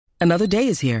Another day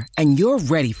is here, and you're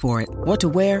ready for it. What to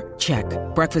wear? Check.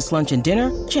 Breakfast, lunch, and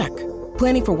dinner? Check.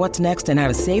 Planning for what's next and how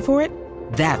to save for it?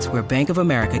 That's where Bank of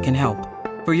America can help.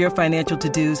 For your financial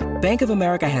to-dos, Bank of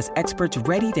America has experts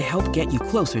ready to help get you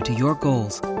closer to your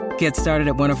goals. Get started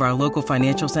at one of our local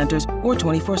financial centers or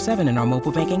 24/7 in our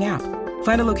mobile banking app.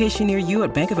 Find a location near you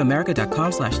at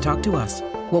bankofamerica.com/talktous.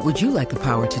 What would you like the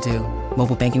power to do?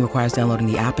 Mobile banking requires downloading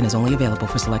the app and is only available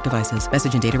for select devices.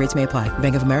 Message and data rates may apply.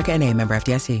 Bank of America N.A., member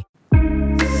FDIC.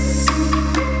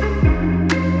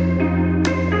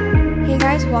 Hey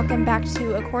guys, welcome back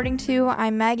to According To.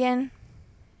 I'm Megan.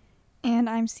 And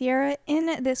I'm Sierra.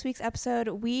 In this week's episode,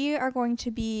 we are going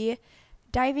to be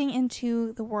diving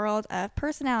into the world of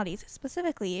personalities,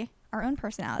 specifically our own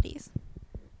personalities.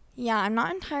 Yeah, I'm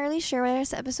not entirely sure where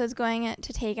this episode's going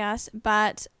to take us,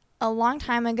 but a long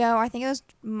time ago, I think it was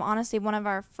honestly one of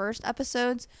our first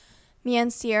episodes, me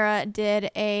and Sierra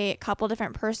did a couple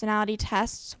different personality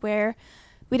tests where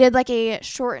we did like a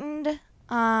shortened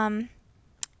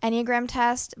Enneagram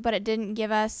test, but it didn't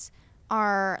give us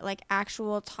our like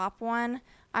actual top one.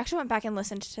 I actually went back and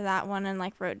listened to that one and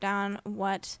like wrote down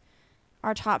what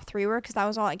our top three were because that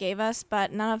was all it gave us,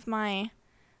 but none of my,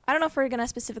 I don't know if we're going to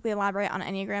specifically elaborate on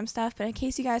Enneagram stuff, but in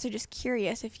case you guys are just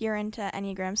curious if you're into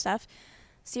Enneagram stuff,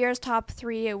 Sierra's top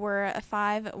three were a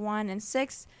 5, 1, and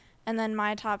 6, and then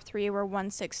my top three were 1,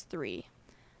 6, 3.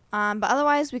 But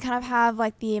otherwise, we kind of have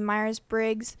like the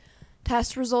Myers-Briggs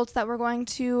test results that we're going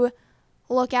to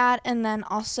look at, and then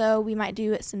also we might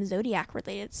do some Zodiac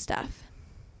related stuff.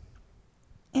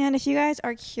 And if you guys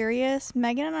are curious,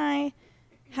 Megan and I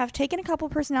have taken a couple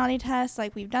personality tests.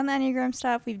 Like we've done the Enneagram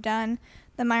stuff, we've done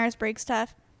the Myers-Briggs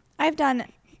stuff. I've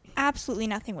done absolutely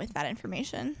nothing with that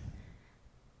information.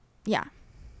 Yeah.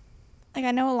 Like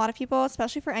I know a lot of people,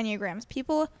 especially for Enneagrams,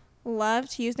 people love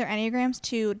to use their Enneagrams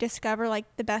to discover like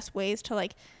the best ways to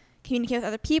like communicate with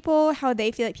other people, how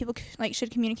they feel like people like should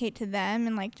communicate to them,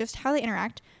 and like just how they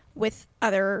interact with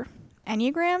other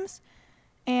Enneagrams.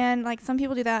 And like some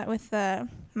people do that with the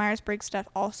Myers-Briggs stuff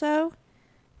also,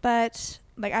 but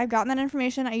like I've gotten that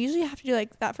information. I usually have to do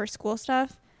like that for school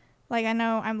stuff. Like I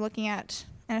know I'm looking at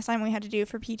an assignment we had to do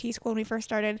for PT school when we first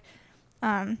started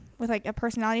with like a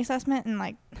personality assessment, and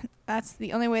like that's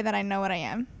the only way that I know what I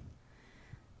am.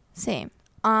 Same.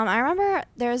 I remember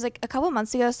there was like a couple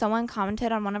months ago, someone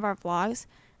commented on one of our vlogs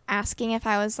asking if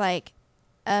I was like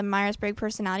a Myers-Briggs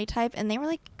personality type, and they were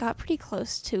like got pretty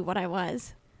close to what I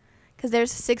was, because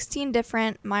there's 16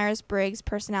 different Myers-Briggs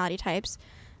personality types,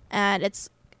 and it's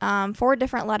 4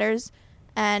 different letters,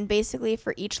 and basically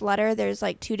for each letter there's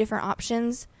like 2 different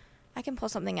options. I can pull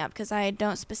something up because I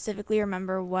don't specifically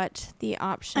remember what the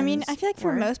options I mean, I feel like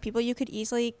for were. most people you could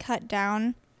easily cut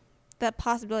down the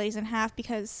possibilities in half,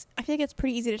 because I feel like it's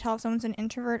pretty easy to tell if someone's an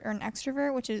introvert or an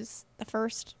extrovert, which is the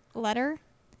first letter.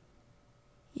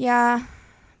 Yeah,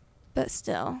 but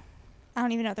still. I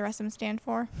don't even know what the rest of them stand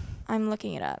for. I'm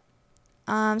looking it up.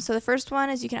 So the first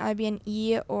one is you can either be an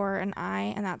E or an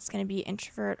I, and that's going to be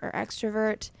introvert or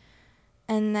extrovert.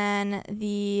 And then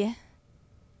the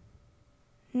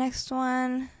next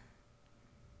one.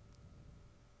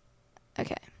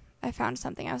 Okay, I found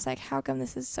something. I was like, how come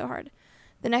this is so hard?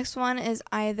 The next one is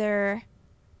either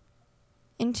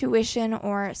intuition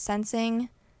or sensing.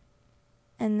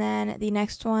 And then the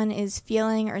next one is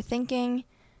feeling or thinking.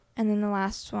 And then the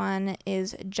last one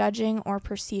is judging or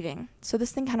perceiving. So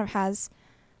this thing kind of has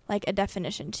like a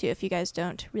definition too, if you guys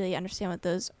don't really understand what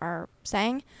those are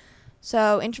saying.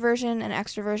 So introversion and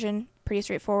extroversion, pretty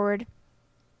straightforward.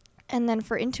 And then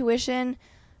for intuition,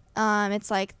 it's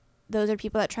like those are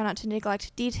people that try not to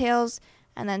neglect details.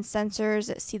 And then sensors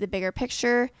that see the bigger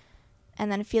picture. And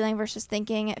then feeling versus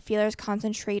thinking, feelers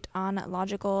concentrate on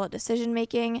logical decision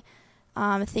making.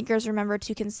 Thinkers remember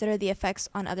to consider the effects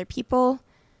on other people.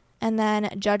 And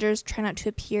then judgers try not to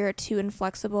appear too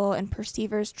inflexible, and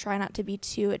perceivers try not to be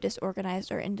too disorganized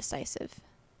or indecisive.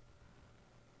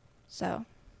 So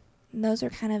those are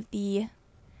kind of the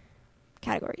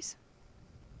categories.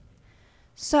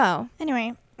 So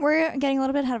Anyway, we're getting a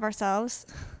little bit ahead of ourselves.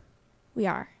 we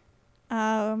are.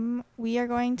 We are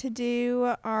going to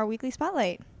do our weekly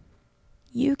spotlight.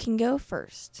 You can go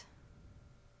first.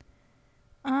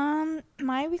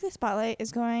 My weekly spotlight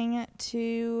is going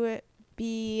to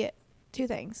be 2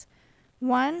 things.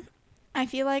 One, I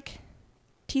feel like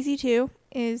TC2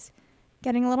 is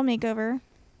getting a little makeover,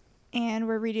 and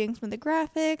we're redoing some of the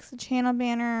graphics, the channel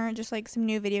banner, just like some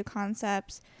new video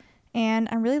concepts, and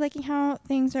I'm really liking how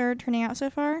things are turning out so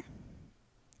far.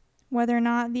 Whether or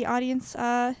not the audience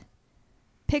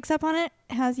picks up on it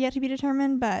has yet to be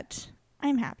determined, but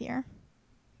I'm happier.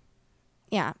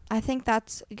 Yeah, I think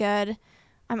that's good.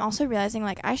 I'm also realizing,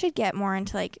 like, I should get more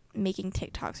into, like, making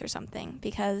TikToks or something,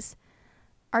 because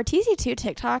our TC2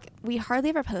 TikTok, we hardly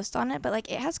ever post on it, but, like,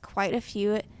 it has quite a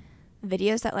few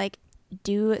videos that, like,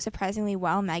 do surprisingly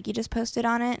well. Maggie just posted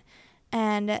on it,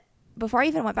 and before I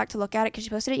even went back to look at it, because she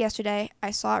posted it yesterday,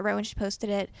 I saw it right when she posted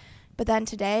it, but then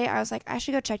today I was like, I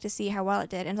should go check to see how well it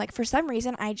did, and, like, for some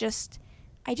reason, I just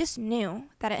knew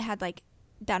that it had, like,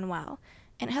 done well,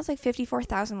 and it has, like,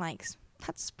 54,000 likes.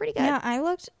 That's pretty good. Yeah, I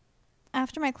looked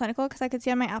after my clinical because I could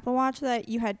see on my Apple Watch that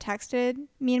you had texted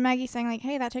me and Maggie saying, like,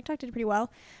 hey, that TikTok did pretty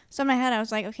well. So in my head, I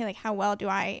was like, okay, like, how well do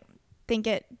I think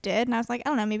it did? And I was like, I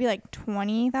don't know, maybe like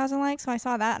 20,000 likes. So I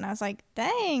saw that and I was like,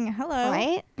 dang, hello.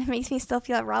 Right? It makes me still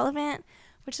feel relevant,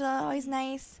 which is always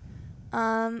nice.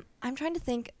 I'm trying to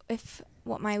think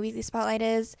what my weekly spotlight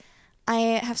is. I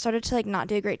have started to, like, not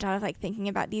do a great job of, like, thinking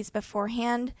about these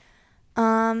beforehand.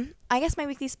 I guess my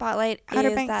weekly spotlight Outer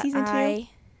is Banks that season 2.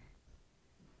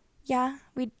 Yeah,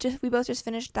 we both just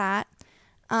finished that.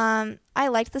 I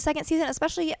liked the second season,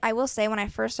 especially, I will say, when I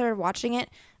first started watching it,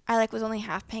 I, like, was only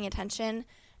half paying attention,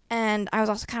 and I was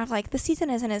also kind of like, the season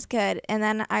isn't as good, and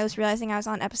then I was realizing I was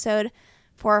on episode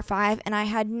 4 or 5, and I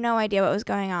had no idea what was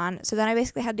going on, so then I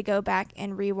basically had to go back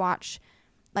and rewatch,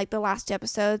 like, the last 2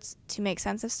 episodes to make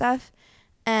sense of stuff,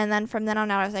 and then from then on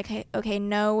out, I was like, hey, okay,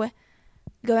 no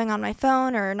going on my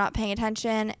phone or not paying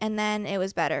attention, and then it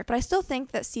was better, but I still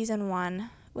think that season 1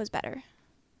 was better,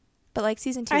 but, like,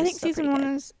 season 2 I is think still season pretty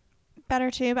 1 good. is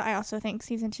better too, but I also think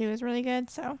season 2 is really good,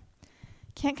 so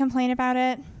can't complain about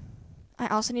it. I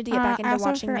also need to get back I into also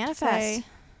watching forgot to Manifest. say-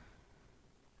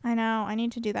 I know, I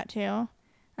need to do that too. And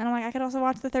I'm like, I could also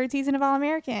watch the 3rd season of All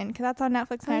American because that's on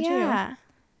Netflix now Yeah,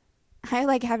 I,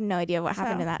 like, have no idea what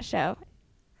happened So. in that show.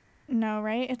 too. No,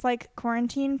 right? It's like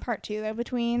Quarantine Part 2 though,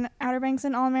 between Outer Banks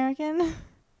and All American.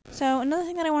 So another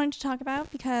thing that I wanted to talk about,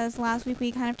 because last week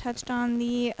we kind of touched on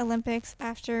the Olympics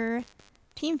after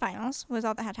team finals was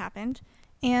all that had happened,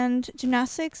 and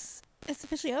gymnastics is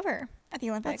officially over at the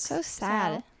Olympics. That's so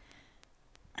sad.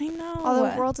 I know.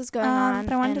 Although Worlds is going on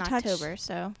but I wanted in to touch- October,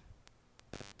 so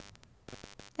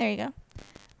There you go.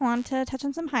 I wanted to touch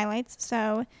on some highlights.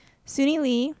 So Suni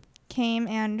Lee came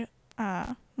and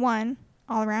won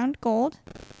all around gold.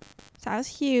 So that was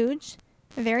huge.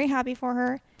 Very happy for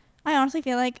her. I honestly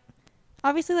feel like,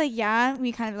 obviously, like, yeah,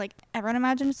 we kind of, like, everyone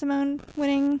imagined Simone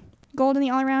winning gold in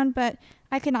the all around, but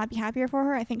I could not be happier for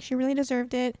her. I think she really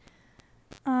deserved it.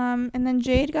 And then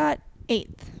Jade got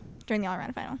 8th during the all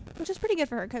around final, which is pretty good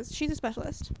for her because she's a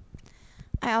specialist.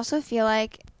 I also feel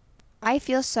like I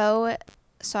feel so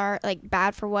sorry, like,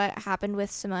 bad for what happened with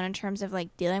Simone in terms of,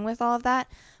 like, dealing with all of that,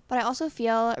 but I also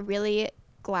feel really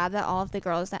glad that all of the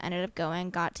girls that ended up going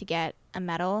got to get a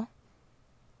medal,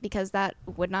 because that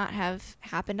would not have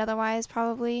happened otherwise,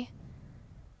 probably.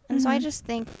 And so I just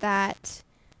think that,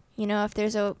 you know, if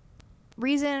there's a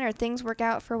reason or things work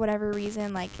out for whatever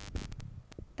reason, like,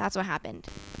 that's what happened.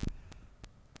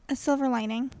 A silver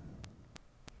lining.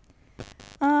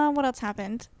 What else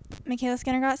happened? Michaela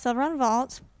Skinner got silver on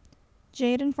vault.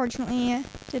 Jade, unfortunately,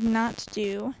 did not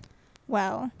do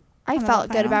well. I on the felt vault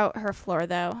good final. about her floor,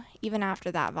 though, even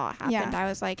after that vault happened. Yeah. I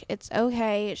was like, it's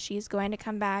okay. She's going to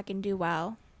come back and do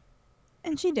well.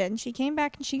 And she did. She came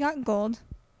back and she got gold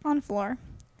on floor.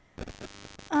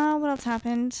 What else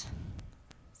happened?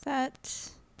 Is that...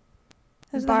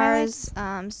 those are the highlights?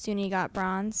 Bars, Suni got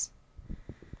bronze.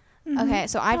 Mhm. Okay,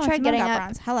 so I Oh, tried Simone getting got up.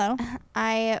 bronze. Hello.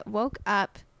 I woke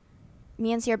up.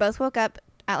 Me and Sierra both woke up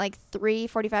at like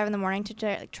 3:45 in the morning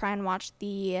to try and watch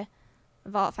the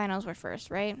vault finals were first,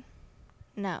 right?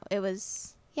 No, it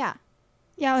was, yeah.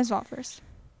 Yeah, it was vault first.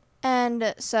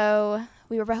 And so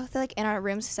we were both like in our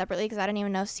rooms separately because I didn't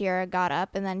even know Sierra got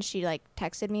up, and then she like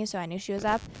texted me, so I knew she was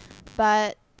up.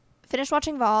 But finished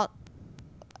watching vault,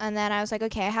 and then I was like,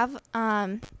 okay, I have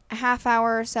a half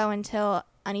hour or so until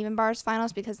uneven bars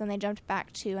finals, because then they jumped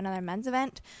back to another men's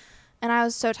event, and I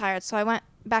was so tired, so I went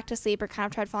back to sleep, or kind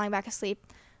of tried falling back asleep.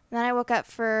 And then I woke up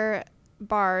for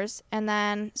bars, and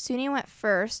then Suni went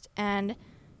first, and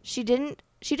she did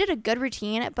a good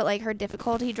routine, but like her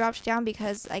difficulty dropped down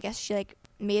because I guess she like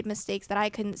made mistakes that I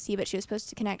couldn't see, but she was supposed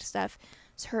to connect stuff,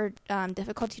 so her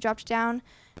difficulty dropped down.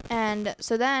 And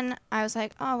so then I was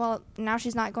like, oh well, now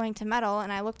she's not going to medal.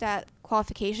 And I looked at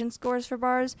qualification scores for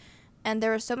bars, and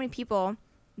there were so many people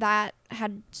that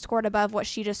had scored above what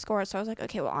she just scored, so I was like,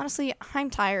 okay, well honestly, I'm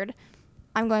tired,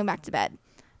 I'm going back to bed.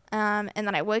 And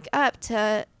then I woke up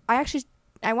to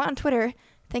I went on Twitter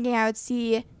thinking I would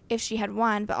see if she had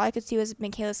won, but all I could see was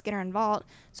Michaela Skinner in vault,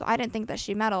 so I didn't think that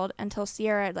she medaled until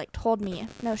Sierra like told me,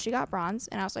 no, she got bronze,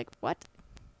 and I was like, what?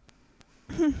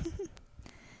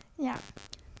 Yeah.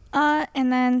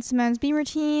 And then Simone's beam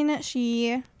routine,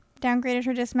 she downgraded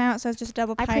her dismount, so it's just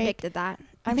double pike. I predicted that.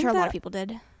 I'm sure a lot of people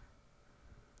did.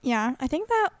 Yeah, I think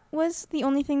that was the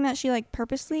only thing that she like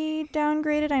purposely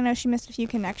downgraded. I know she missed a few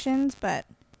connections, but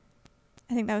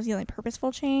I think that was the only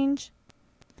purposeful change.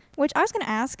 Which I was going to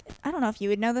ask, I don't know if you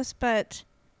would know this, but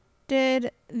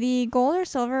did the gold or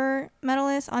silver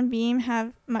medalists on beam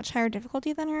have much higher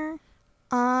difficulty than her?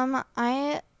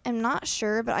 I am not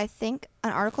sure, but I think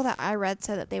an article that I read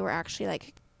said that they were actually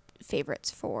like favorites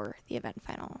for the event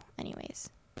final anyways.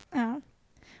 Oh.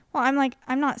 Well,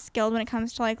 I'm not skilled when it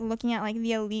comes to like looking at like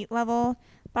the elite level,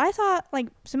 but I thought like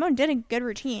Simone did a good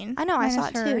routine. I know, I saw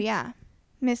it too, yeah.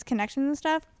 Missed connections and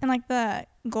stuff, and like the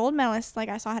gold medalists, like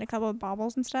I saw had a couple of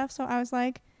bobbles and stuff, so I was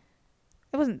like,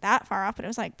 it wasn't that far off, but it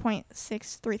was like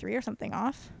 0.633 or something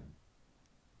off.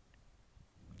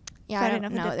 Yeah, so I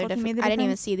don't know. I didn't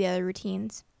even see the other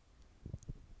routines.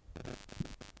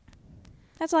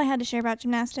 That's all I had to share about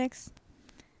gymnastics.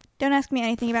 Don't ask me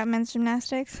anything about men's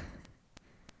gymnastics.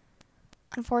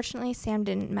 Unfortunately, Sam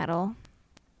didn't medal.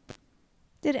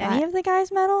 Did any of the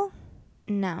guys medal?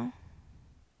 No.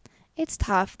 It's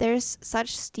tough. There's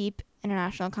such steep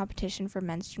international competition for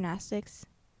men's gymnastics.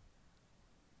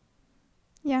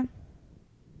 Yeah.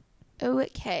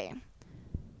 Okay.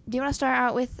 Do you want to start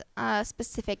out with a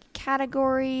specific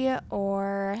category,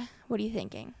 or what are you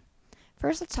thinking?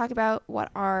 First, let's talk about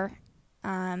what our,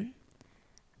 I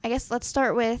guess let's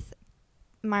start with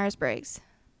Myers-Briggs.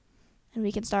 And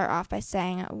we can start off by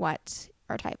saying what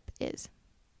our type is.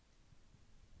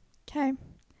 Okay.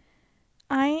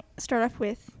 I start off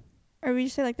with, or we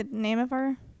just say like the name of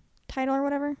our title or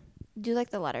whatever? Do like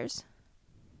the letters.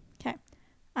 Okay.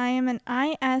 I am an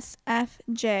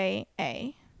ISFJA.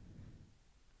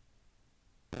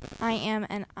 I am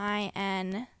an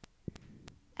INFJ.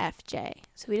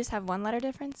 So we just have one letter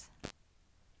difference?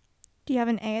 Do you have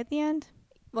an A at the end?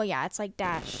 Well, yeah, it's like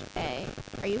dash A.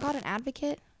 Are you called an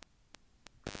advocate?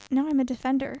 No, I'm a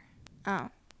defender. Oh.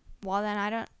 Well, then I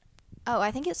don't... Oh,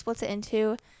 I think it splits it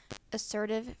into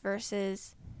assertive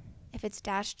versus if it's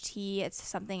dash T, it's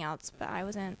something else, but I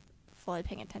wasn't fully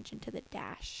paying attention to the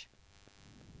dash.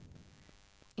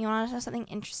 You want to know something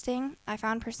interesting? I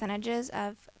found percentages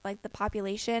of like the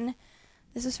population.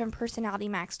 This is from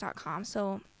personalitymax.com,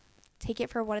 so take it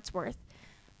for what it's worth.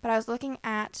 But I was looking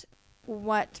at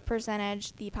what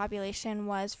percentage the population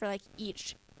was for like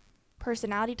each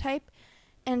personality type,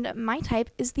 and my type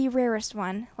is the rarest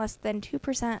one, less than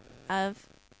 2% of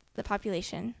the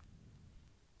population.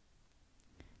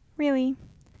 Really?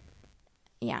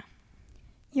 Yeah.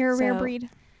 You're a rare So, breed.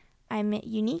 I'm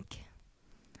unique.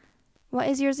 What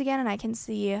is yours again? And I can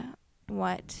see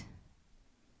what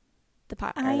the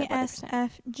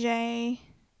ISFJA.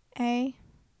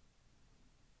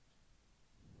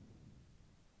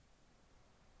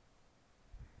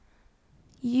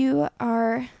 You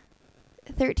are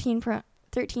 13%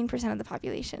 of the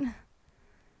population.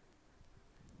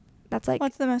 That's like...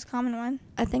 What's the most common one?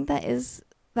 I think that is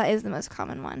the most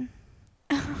common one.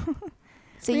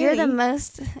 So Really?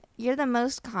 you're the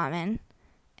most common,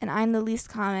 and I'm the least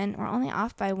common. We're only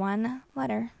off by one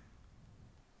letter.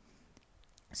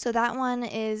 So that one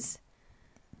is...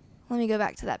 Let me go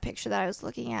back to that picture that I was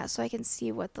looking at so I can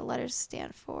see what the letters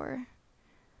stand for.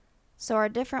 So our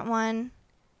different one,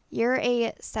 you're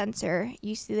a sensor.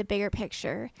 You see the bigger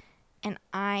picture, and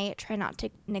I try not to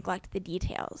neglect the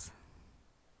details.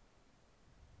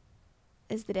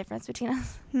 Is the difference between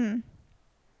us?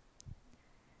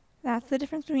 That's the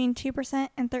difference between 2%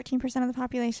 and 13% of the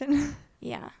population.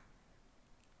 Yeah.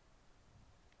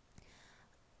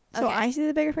 So Okay. I see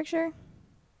the bigger picture.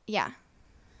 Yeah.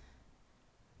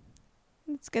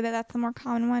 It's good that that's the more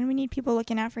common one. We need people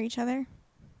looking out for each other.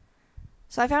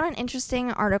 So I found an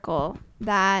interesting article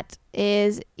that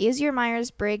is your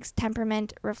Myers-Briggs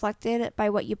temperament reflected by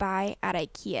what you buy at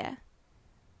IKEA?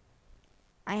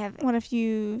 What if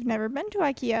you've never been to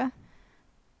IKEA?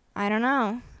 I don't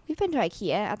know. We've been to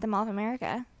IKEA at the Mall of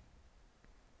America.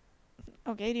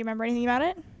 Okay, do you remember anything about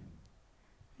it?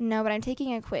 No, but I'm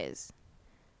taking a quiz.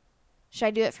 Should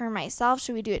I do it for myself?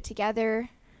 Should we do it together?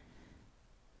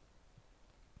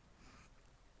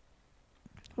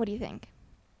 What do you think?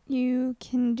 You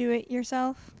can do it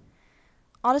yourself.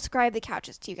 I'll describe the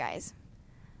couches to you guys.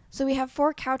 So we have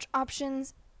 4 couch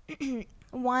options.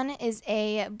 One is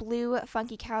a blue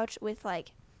funky couch with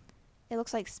like, it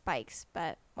looks like spikes,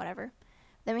 but whatever.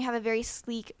 Then we have a very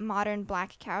sleek, modern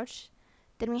black couch.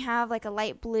 Then we have like a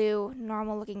light blue,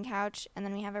 normal looking couch. And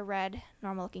then we have a red,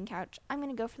 normal looking couch. I'm going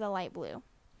to go for the light blue.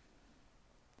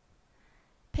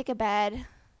 Pick a bed.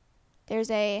 There's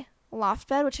a loft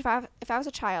bed, which if I was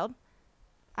a child,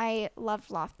 I loved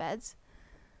loft beds.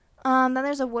 Then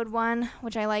there's a wood one,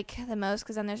 which I like the most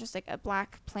because then there's just like a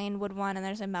black plain wood one and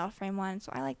there's a metal frame one.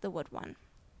 So I like the wood one.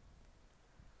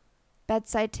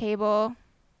 Bedside table,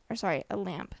 a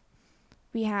lamp.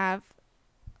 We have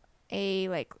a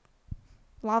like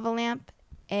lava lamp,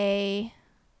 a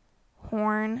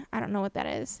horn, I don't know what that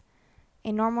is,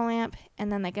 a normal lamp,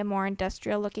 and then like a more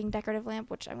industrial looking decorative lamp,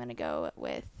 which I'm going to go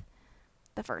with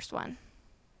the first one.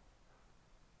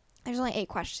 There's only 8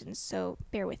 questions, so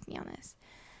bear with me on this.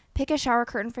 Pick a shower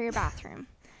curtain for your bathroom.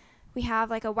 We have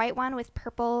like a white one with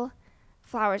purple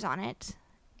flowers on it,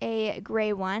 a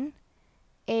gray one,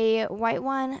 a white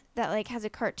one that like has a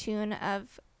cartoon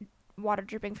of water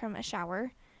dripping from a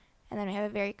shower, and then we have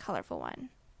a very colorful one.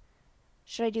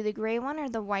 Should I do the gray one or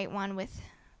the white one with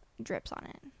drips on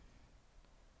it?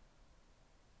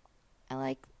 I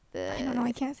like the I don't know,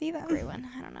 I can't see them. Gray one.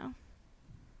 I don't know.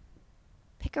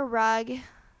 Pick a rug.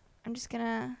 I'm just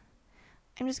gonna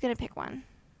pick one.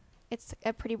 It's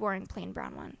a pretty boring plain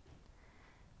brown one.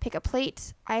 Pick a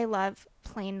plate. I love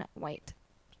plain white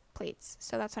plates,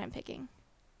 so that's what I'm picking.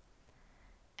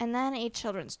 And then a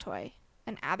children's toy.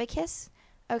 An abacus.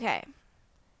 Okay.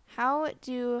 How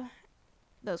do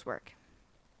those work?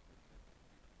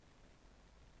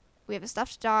 We have a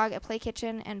stuffed dog, a play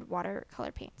kitchen, and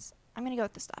watercolor paints. I'm going to go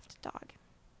with the stuffed dog.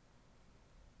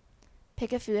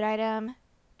 Pick a food item.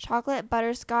 Chocolate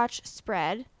butterscotch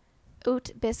spread,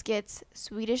 oat biscuits,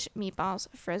 Swedish meatballs,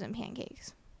 frozen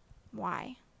pancakes.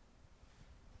 Why?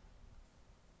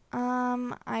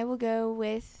 I will go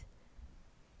with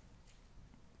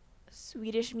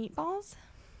Swedish meatballs.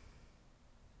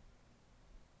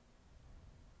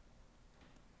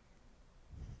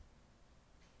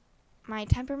 My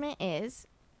temperament is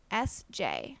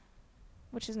SJ,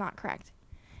 which is not correct.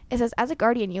 It says, as a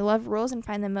guardian, you love rules and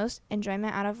find the most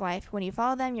enjoyment out of life. When you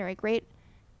follow them, you're great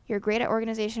at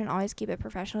organization and always keep a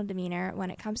professional demeanor.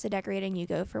 When it comes to decorating, you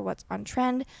go for what's on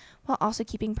trend while also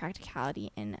keeping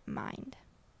practicality in mind.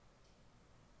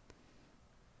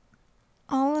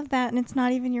 All of that, and it's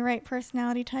not even your right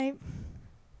personality type.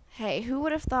 Hey, who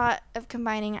would have thought of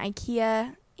combining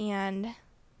IKEA and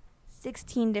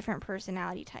 16 different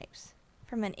personality types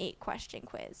from an 8-question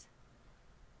quiz?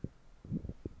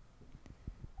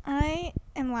 I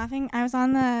am laughing. I was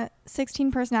on the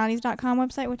 16personalities.com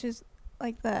website, which is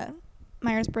like the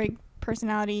Myers-Briggs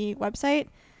personality website,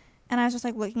 and I was just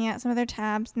like looking at some of their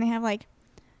tabs, and they have like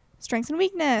strengths and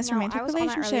weakness, romantic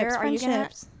relationships,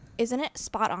 friendships. Isn't it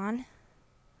spot on?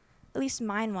 At least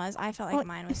mine was. I felt like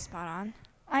mine was spot on.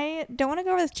 I don't want to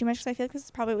go over this too much because I feel like this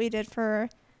is probably what we did for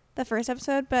the first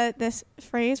episode, but this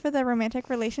phrase for the romantic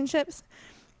relationships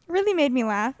really made me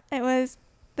laugh. It was,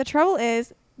 the trouble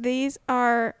is these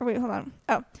are the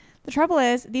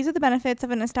benefits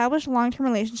of an established long-term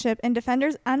relationship, and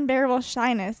defenders' unbearable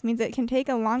shyness means it can take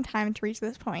a long time to reach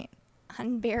this point.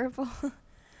 Unbearable.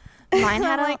 Mine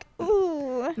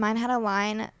had a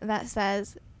line that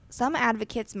says, some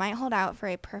advocates might hold out for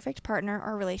a perfect partner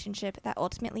or relationship that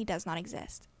ultimately does not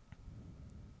exist.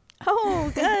 Oh,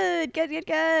 good. Good.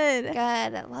 Good.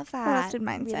 I love that. What else did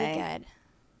mine really say? Good.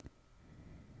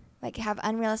 Like, have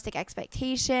unrealistic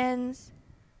expectations.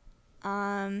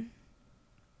 Mine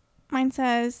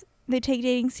says they take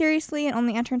dating seriously and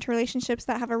only enter into relationships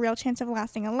that have a real chance of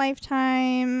lasting a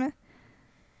lifetime.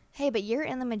 Hey, but you're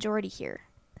in the majority here.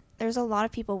 There's a lot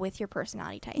of people with your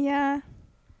personality type. Yeah.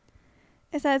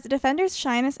 It says defenders'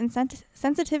 shyness and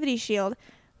sensitivity shield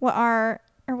I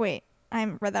read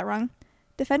that wrong.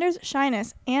 Defenders'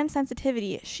 shyness and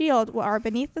sensitivity shield what are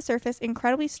beneath the surface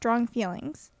incredibly strong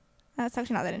feelings. That's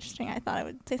actually not that interesting. I thought I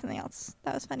would say something else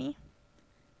that was funny.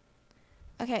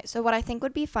 Okay, so what I think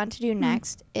would be fun to do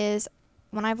next is,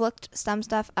 when I've looked some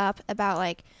stuff up about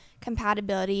like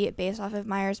compatibility based off of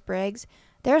Myers-Briggs,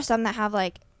 there are some that have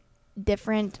like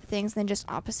different things than just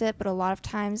opposite, but a lot of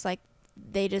times like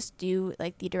they just do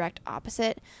like the direct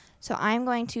opposite. So I'm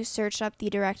going to search up the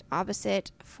direct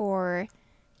opposite for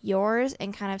yours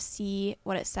and kind of see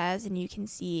what it says, and you can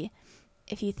see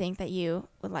if you think that you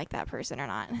would like that person or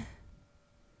not.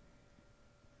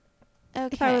 Okay.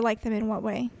 If I would like them in what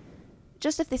way?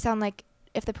 Just if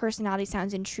the personality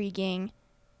sounds intriguing,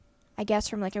 I guess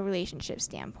from like a relationship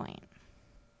standpoint.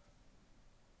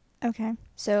 Okay.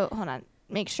 So hold on.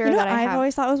 Make sure that I've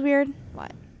always thought was weird.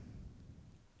 What?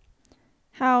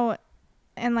 How,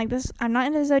 and like this, I'm not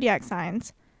into zodiac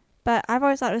signs, but I've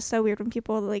always thought it was so weird when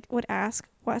people like would ask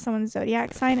what someone's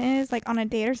zodiac sign is, like on a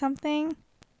date or something.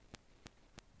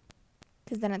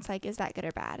 Because then it's like, is that good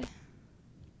or bad?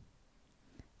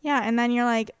 Yeah, and then you're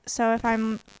like, so if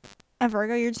I'm a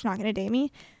Virgo, you're just not going to date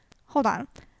me? Hold on.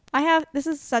 This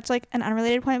is such like an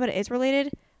unrelated point, but it is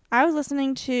related. I was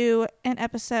listening to an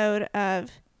episode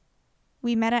of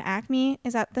We Met at Acme.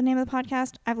 Is that the name of the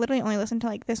podcast? I've literally only listened to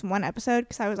like this one episode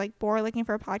because I was like bored looking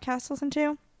for a podcast to listen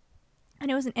to.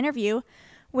 And it was an interview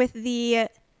with the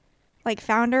like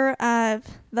founder of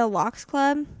the Locks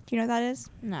Club. Do you know what that is?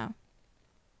 No.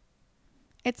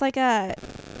 It's like a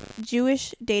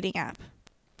Jewish dating app.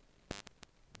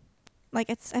 Like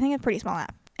I think it's a pretty small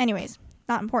app. Anyways,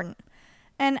 not important.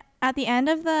 And at the end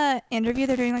of the interview,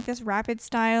 they're doing like this rapid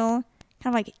style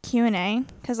kind of like Q&A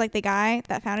because like the guy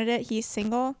that founded it, he's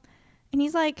single and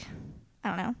he's like, I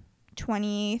don't know,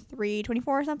 23,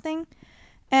 24 or something.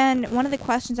 And one of the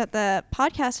questions that the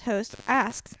podcast host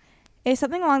asks is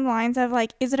something along the lines of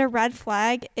like, is it a red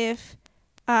flag if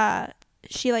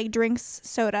she like drinks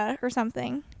soda or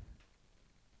something?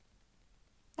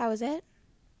 That was it?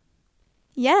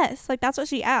 Yes, like that's what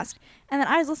she asked. And then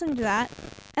I was listening to that.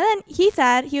 And then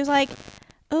he was like,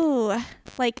 oh,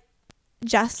 like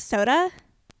just soda?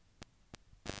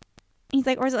 And he's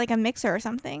like, or is it like a mixer or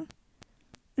something?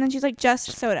 And then she's like,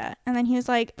 just soda. And then he was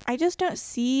like, I just don't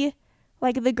see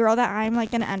like the girl that I'm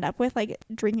like gonna end up with like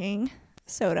drinking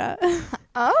soda.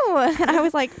 Oh. And I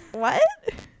was like, what?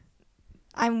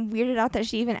 I'm weirded out that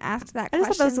she even asked that I question,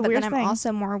 just thought that was the but then weirdest I'm thing.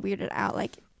 also more weirded out,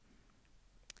 like,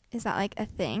 is that like a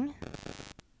thing?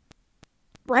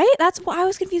 Right? That's what I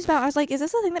was confused about. I was like, is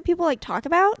this a thing that people like talk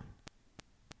about?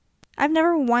 I've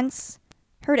never once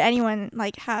heard anyone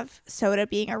like have soda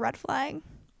being a red flag.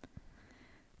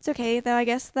 It's okay though. I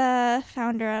guess the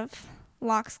founder of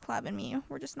Locks Club and me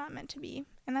were just not meant to be,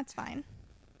 and that's fine.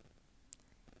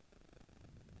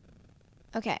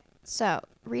 Okay, so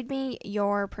read me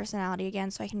your personality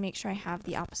again so I can make sure I have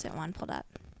the opposite one pulled up.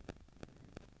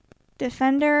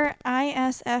 Defender,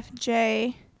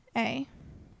 ISFJA.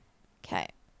 Okay,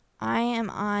 I am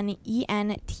on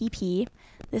ENTP.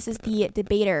 This is the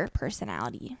debater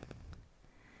personality.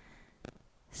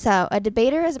 So, a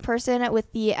debater is a person with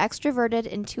the extroverted,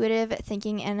 intuitive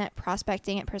thinking and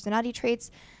prospecting personality traits.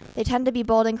 They tend to be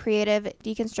bold and creative,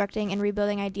 deconstructing and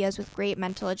rebuilding ideas with great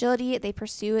mental agility. They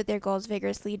pursue their goals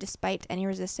vigorously despite any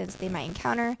resistance they might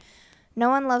encounter. No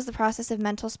one loves the process of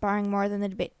mental sparring more than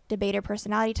the debater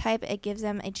personality type. It gives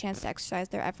them a chance to exercise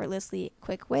their effortlessly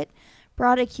quick wit,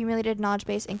 broad accumulated knowledge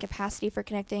base, and capacity for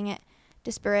connecting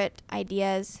disparate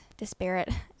ideas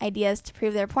to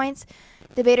prove their points.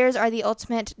 Debaters are the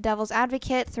ultimate devil's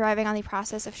advocate, thriving on the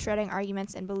process of shredding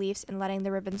arguments and beliefs and letting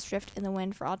the ribbons drift in the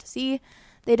wind for all to see.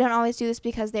 They don't always do this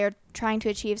because they are trying to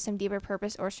achieve some deeper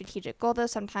purpose or strategic goal, though.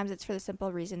 Sometimes it's for the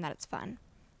simple reason that it's fun.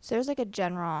 So there's like a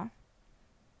general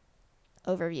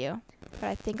overview, but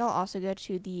I think I'll also go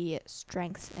to the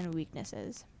strengths and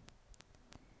weaknesses.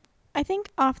 I think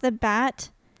off the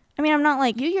bat, I mean, I'm not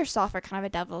like... You yourself are kind of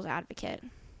a devil's advocate.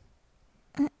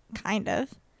 Kind of.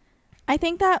 I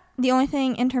think that the only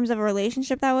thing in terms of a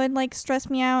relationship that would like stress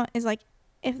me out is like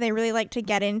if they really like to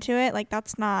get into it, like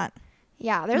that's not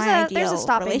there's a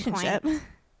stopping relationship. point.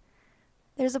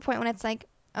 There's a point when it's like,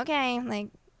 okay, like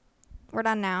we're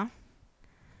done now.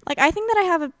 Like I think that I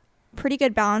have a pretty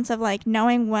good balance of like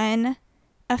knowing when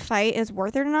a fight is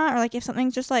worth it or not, or like if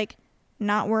something's just like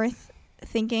not worth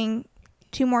thinking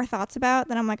two more thoughts about,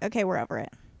 then I'm like, okay, we're over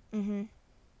it. Mm-hmm.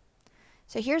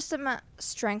 So here's some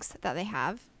strengths that they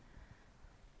have.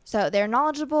 So they're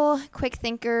knowledgeable, quick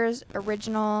thinkers,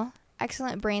 original,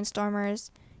 excellent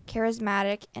brainstormers,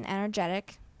 charismatic, and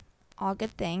energetic. All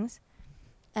good things.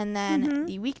 And then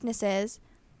the weaknesses,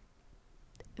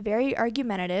 very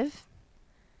argumentative,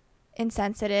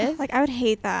 insensitive. Like I would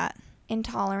hate that.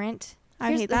 Intolerant.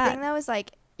 I hate that. The thing though is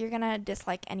like you're going to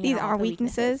dislike any These of are the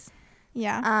weaknesses.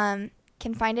 Yeah.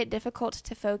 Can find it difficult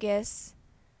to focus.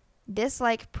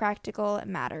 Dislike practical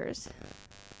matters.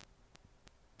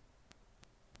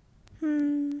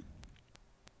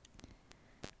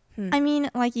 I mean,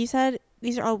 like you said,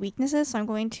 these are all weaknesses, so I'm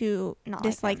going to Not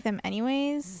dislike like them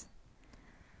anyways.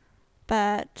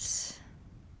 But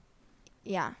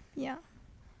yeah. Yeah.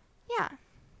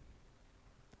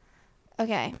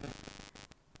 Okay.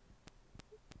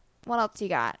 What else you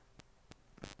got?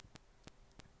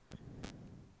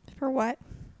 For what?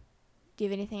 Do you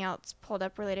have anything else pulled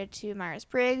up related to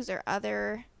Myers-Briggs or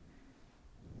other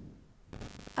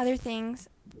things?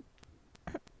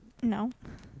 No.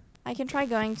 I can try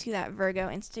going to that Virgo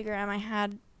Instagram I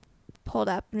had pulled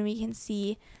up, and we can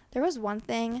see there was one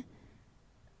thing,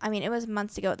 I mean, it was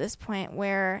months ago at this point,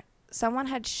 where someone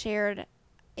had shared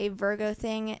a Virgo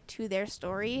thing to their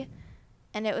story,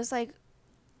 and it was like,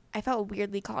 I felt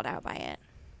weirdly called out by it,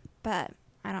 but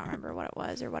I don't remember what it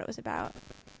was or what it was about.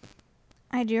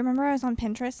 I do remember I was on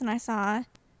Pinterest and I saw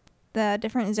the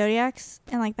different zodiacs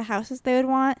and like the houses they would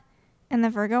want, and the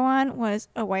Virgo one was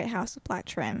a white house with black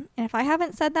trim. And if I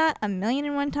haven't said that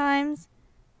 1,000,001 times,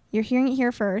 You're hearing it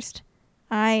here first.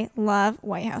 I love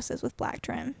white houses with black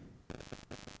trim.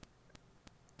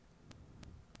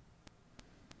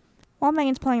 While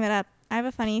Megan's pulling that up, I have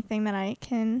a funny thing that I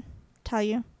can tell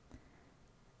you.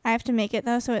 I have to make it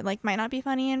though, so it like might not be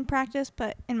funny in practice,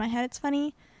 but in my head it's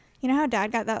funny. You know how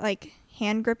Dad got that like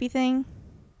hand grippy thing?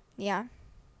 Yeah.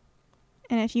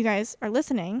 And if you guys are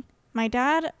listening, my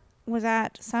dad was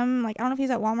at some, like, I don't know if he's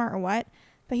at Walmart or what,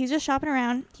 but he's just shopping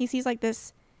around. He sees like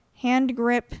this hand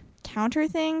grip counter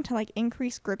thing to like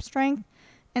increase grip strength.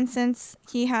 And since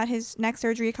he had his neck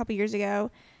surgery a couple years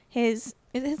ago, is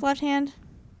it his left hand?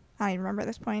 I don't even remember at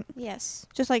this point. Yes.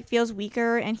 Just like feels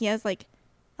weaker, and he has like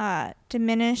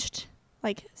diminished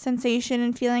like sensation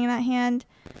and feeling in that hand.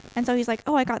 And so he's like,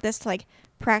 oh, I got this to like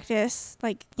practice,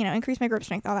 like, you know, increase my grip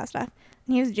strength, all that stuff.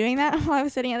 And he was doing that while I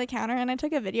was sitting at the counter, and I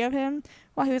took a video of him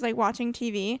while he was like watching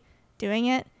TV doing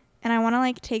it. And I want to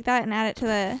like take that and add it to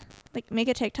the, like, make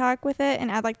a TikTok with it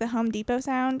and add like the Home Depot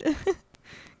sound.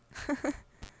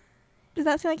 Does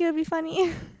that seem like it would be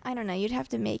funny? I don't know. You'd have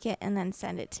to make it and then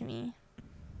send it to me.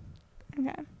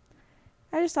 Okay.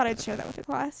 I just thought I'd share that with the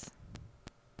class.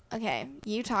 Okay.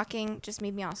 You talking just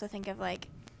made me also think of like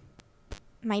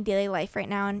my daily life right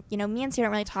now. And, you know, me and Sarah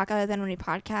don't really talk other than when we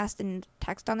podcast and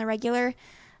text on the regular.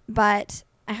 But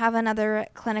I have another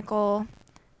clinical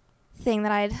thing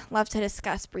that I'd love to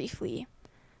discuss briefly.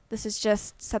 This is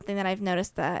just something that I've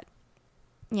noticed that,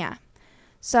 yeah.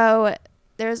 So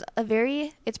there's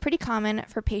it's pretty common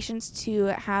for patients to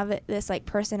have this like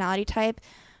personality type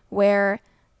where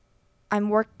I'm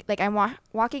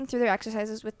walking through their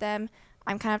exercises with them.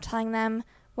 I'm kind of telling them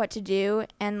what to do,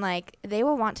 and like they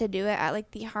will want to do it at like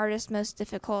the hardest, most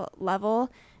difficult level,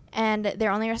 and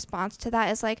their only response to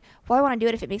that is like, well, I want to do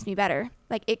it if it makes me better.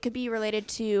 Like it could be related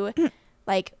to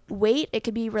like weight, it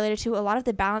could be related to a lot of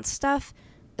the balance stuff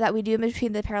that we do in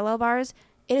between the parallel bars.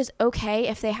 It is okay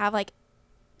if they have like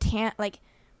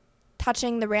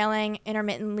touching the railing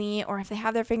intermittently, or if they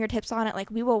have their fingertips on it, like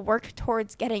we will work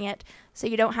towards getting it so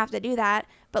you don't have to do that.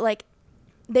 But like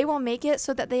they will make it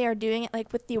so that they are doing it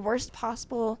like with the worst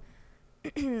possible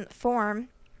form,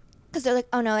 because they're like,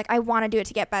 oh no, like I want to do it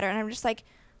to get better. And I'm just like,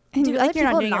 do other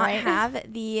people not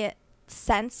have the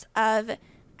sense of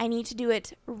I need to do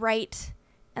it right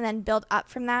and then build up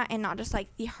from that, and not just like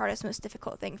the hardest, most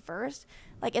difficult thing first?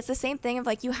 Like it's the same thing of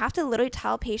like you have to literally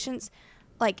tell patients,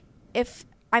 like, if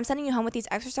I'm sending you home with these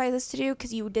exercises to do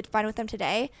because you did fine with them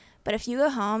today, but if you go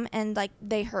home and like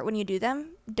they hurt when you do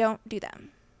them, don't do them.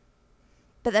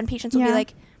 But then patients will be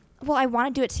like, well, I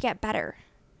want to do it to get better.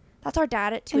 That's our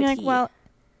dad to a T. Like, well,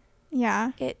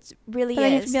 yeah. It really but is.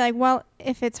 Then you have to be like, well,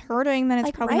 if it's hurting, then it's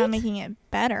like, probably not making it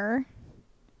better.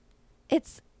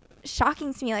 It's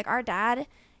shocking to me. Like our dad,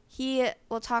 he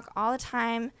will talk all the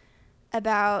time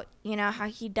about, you know, how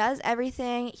he does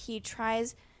everything. He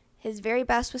tries his very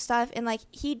best with stuff, and like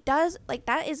he does, like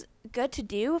that is good to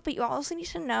do, but you also need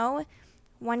to know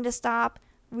when to stop,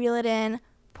 reel it in,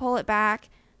 pull it back.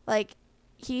 Like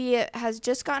he has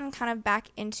just gotten kind of back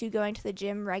into going to the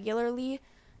gym regularly,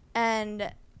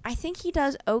 and I think he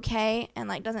does okay and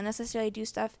like doesn't necessarily do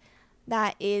stuff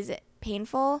that is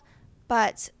painful.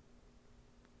 But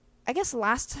I guess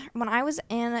when I was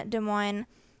in Des Moines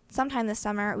sometime this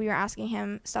summer, we were asking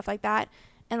him stuff like that.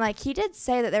 And, like, he did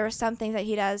say that there were some things that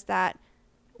he does that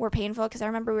were painful, because I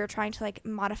remember we were trying to, like,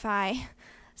 modify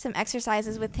some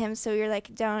exercises with him. So we were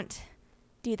like, don't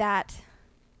do that.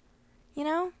 You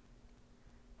know?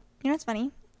 You know what's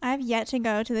funny? I've yet to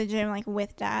go to the gym, like,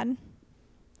 with Dad.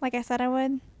 Like I said I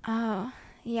would. Oh,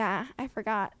 yeah. I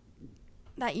forgot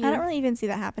that you... I don't really even see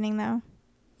that happening, though.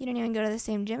 You don't even go to the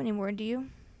same gym anymore, do you?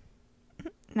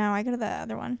 No, I go to the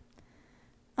other one.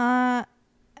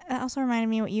 That also reminded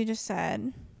me what you just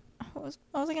said. What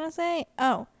was I going to say?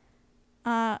 Oh.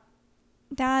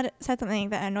 Dad said something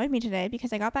that annoyed me today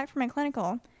because I got back from my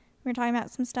clinical. We were talking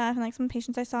about some stuff and like some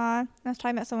patients I saw. And I was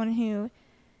talking about someone who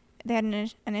they had an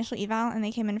initial eval and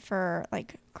they came in for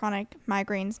like chronic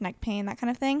migraines, neck pain, that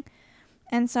kind of thing.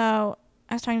 And so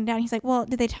I was talking to Dad and he's like, well,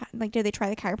 did they try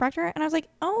the chiropractor? And I was like,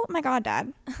 oh my God,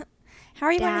 Dad. How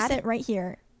are you going to sit right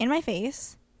here in my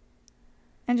face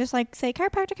and just like say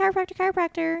chiropractor, chiropractor,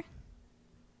 chiropractor?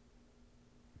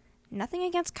 Nothing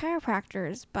against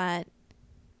chiropractors, but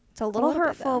it's a little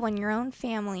hurtful when your own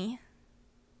family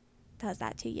does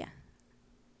that to you.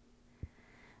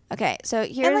 Okay, so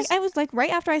here's... And, like, I was, like, right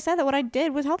after I said that, what I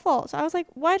did was helpful. So I was like,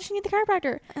 why does she need the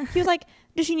chiropractor? He was like,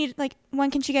 does she need, like, when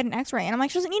can she get an x-ray? And I'm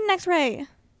like, she doesn't need an x-ray.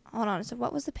 Hold on. So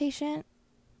what was the patient?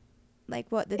 Like,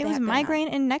 what did they have? It was migraine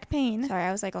and neck pain. Sorry,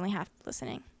 I was, like, only half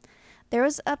listening. There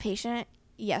was a patient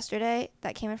yesterday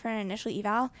that came in for an initial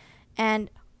eval, and,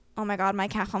 oh, my God, my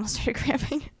calf almost started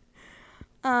cramping.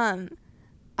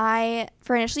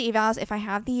 For initial evals, if I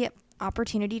have the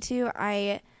opportunity to,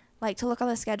 I like to look on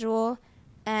the schedule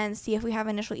and see if we have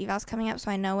initial evals coming up,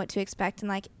 so I know what to expect, and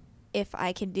like if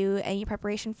I could do any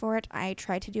preparation for it, I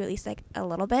try to do at least like a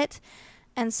little bit.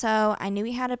 And so I knew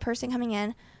we had a person coming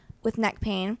in with neck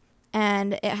pain,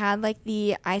 and it had like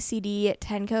the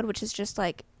ICD-10 code, which is just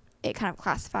like it kind of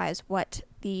classifies what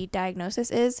the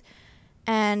diagnosis is.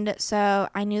 And so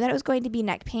I knew that it was going to be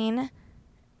neck pain,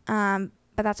 but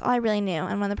that's all I really knew.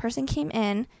 And when the person came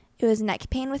in, it was neck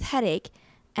pain with headache,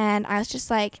 and I was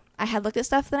just like, I had looked at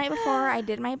stuff the night before. I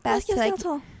did my best to like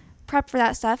prep for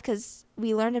that stuff because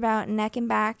we learned about neck and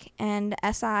back and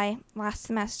SI last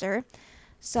semester.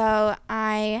 So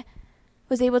I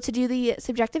was able to do the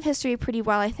subjective history pretty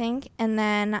well, I think. And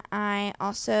then I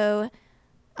also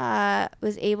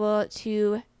was able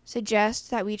to suggest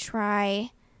that we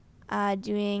try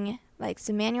doing like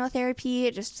some manual therapy,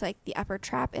 just like the upper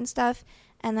trap and stuff.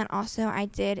 And then also I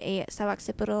did a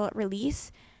suboccipital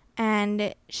release,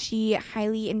 and she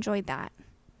highly enjoyed that.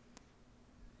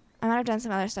 I might have done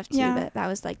some other stuff too, but that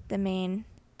was like the main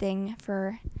thing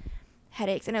for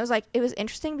headaches. And it was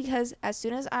interesting because as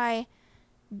soon as I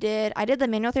did the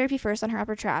manual therapy first on her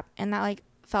upper trap, and that like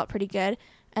felt pretty good.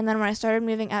 And then when I started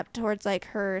moving up towards like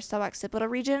her suboccipital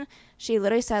region, she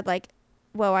literally said like,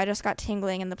 whoa, I just got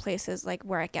tingling in the places like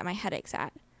where I get my headaches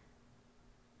at.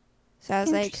 So I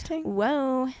was like,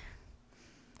 whoa.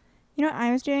 You know what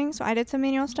I was doing? So I did some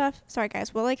manual stuff. Sorry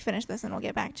guys, we'll like finish this and we'll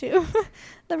get back to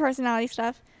the personality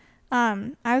stuff.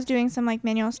 I was doing some like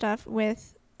manual stuff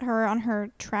with her on her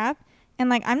trap, and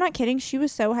like I'm not kidding, she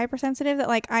was so hypersensitive that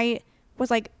like I was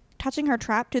like touching her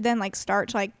trap to then like start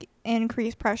to like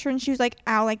increase pressure, and she was like,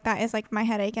 ow, like that is like my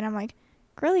headache. And I'm like,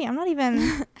 girly, I'm not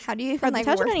even how do you even like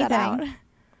touching work anything that out?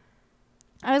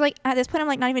 I was like, at this point I'm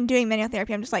like not even doing manual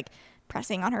therapy, I'm just like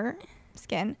pressing on her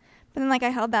skin. But then like I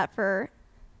held that for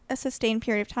a sustained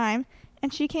period of time,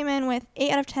 and she came in with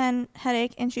 8 out of 10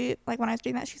 headache, and she like when I was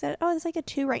doing that she said, oh, it's like a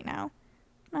 2 right now.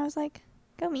 And I was like,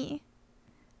 go me.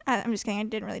 I'm just kidding, I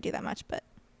didn't really do that much, but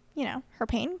you know, her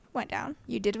pain went down.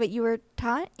 You did what you were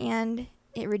taught, and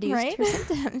it reduced her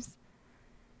symptoms.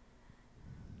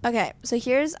 Okay, so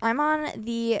I'm on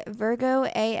the Virgo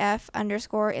AF _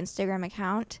 Instagram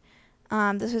account.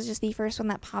 This was just the first one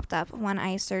that popped up when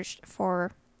I searched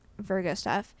for Virgo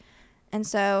stuff. And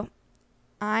so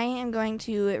I am going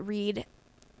to read,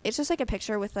 it's just like a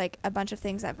picture with like a bunch of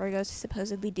things that Virgos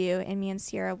supposedly do, and me and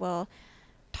Sierra will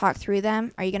talk through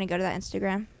them. Are you going to go to that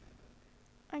Instagram?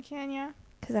 I can, yeah.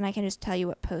 Because then I can just tell you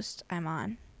what post I'm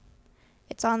on.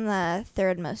 It's on the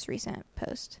third most recent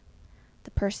post.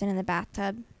 The person in the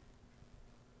bathtub.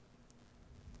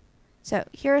 So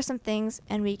here are some things,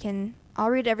 and I'll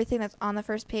read everything that's on the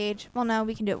first page. Well, no,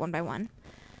 we can do it one by one.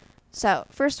 So,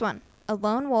 first one, a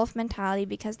lone wolf mentality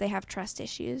because they have trust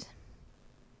issues.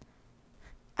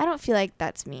 I don't feel like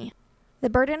that's me. The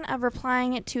burden of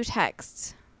replying to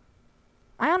texts.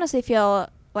 I honestly feel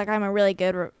like I'm a really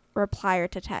good replier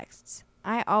to texts.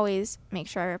 I always make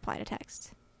sure I reply to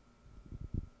texts.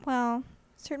 Well,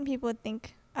 certain people would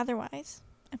think otherwise,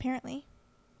 apparently.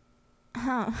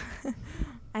 Oh,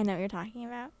 I know what you're talking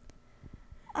about.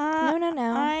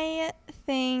 No. I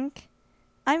think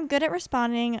I'm good at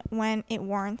responding when it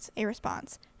warrants a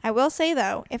response. I will say,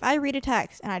 though, if I read a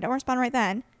text and I don't respond right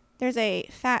then, there's a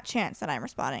fat chance that I'm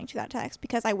responding to that text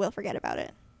because I will forget about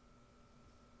it.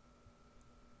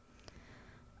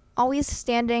 Always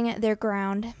standing their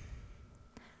ground.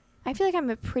 I feel like I'm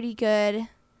a pretty good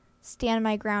stand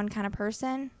my ground kind of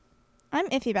person. I'm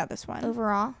iffy about this one.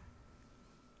 Overall.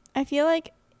 I feel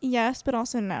like yes, but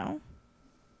also no.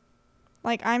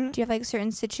 Like do you have like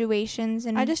certain situations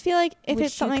and I just feel like if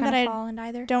it's something that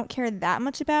I don't care that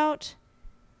much about,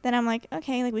 then I'm like,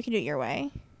 okay, like we can do it your way.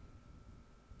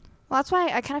 Well, that's why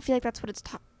I kind of feel like that's what it's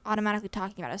automatically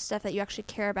talking about, is stuff that you actually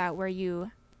care about where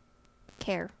you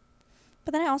care.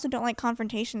 But then I also don't like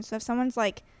confrontation, so if someone's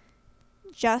like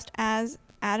just as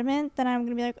adamant, then I'm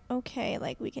going to be like, okay,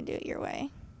 like we can do it your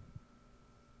way.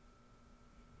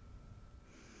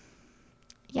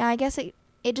 Yeah, I guess it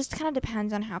just kind of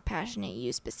depends on how passionate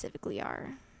you specifically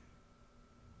are.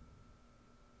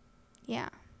 Yeah.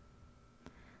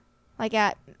 Like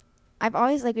I've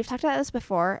always, like, we've talked about this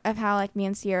before, of how, like, me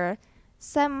and Sierra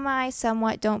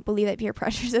somewhat don't believe that peer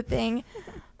pressure is a thing.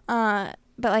 But,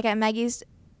 like, at Maggie's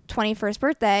 21st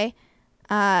birthday,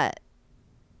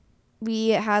 we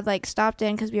had, like, stopped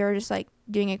in because we were just, like,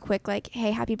 doing a quick, like, hey,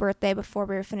 happy birthday before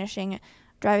we were finishing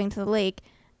driving to the lake.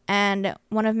 And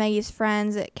one of Maggie's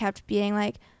friends kept being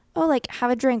like, oh, like,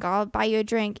 have a drink. I'll buy you a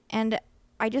drink. And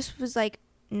I just was like,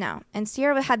 no. And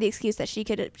Sierra had the excuse that she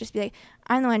could just be like,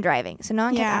 I'm the one driving. So no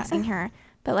one kept asking her.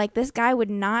 But like this guy would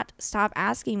not stop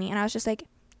asking me, and I was just like,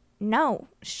 no,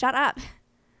 shut up.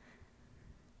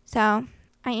 So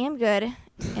I am good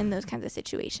in those kinds of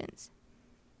situations.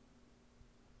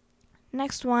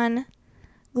 Next one,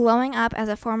 glowing up as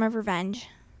a form of revenge.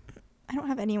 I don't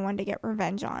have anyone to get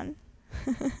revenge on.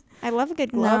 I love a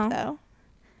good glow up, though.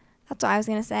 That's what I was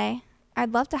going to say.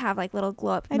 I'd love to have, like, little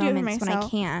glow-up moments when I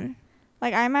can.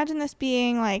 Like, I imagine this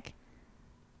being, like,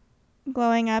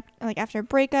 glowing up, like, after a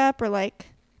breakup or, like,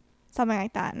 something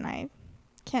like that. And I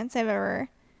can't say I've ever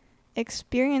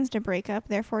experienced a breakup,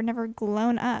 therefore never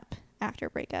glown up after a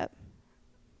breakup.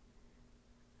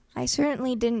 I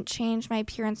certainly didn't change my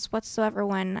appearance whatsoever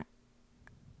when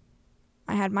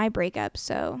I had my breakup,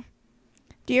 so...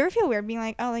 Do you ever feel weird being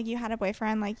like, oh, like, you had a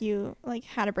boyfriend, like, you, like,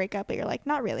 had a breakup, but you're like,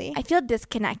 not really? I feel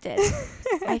disconnected.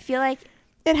 I feel like...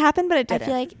 It happened, but it didn't. I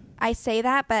feel like I say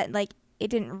that, but, like, it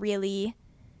didn't really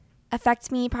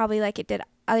affect me probably like it did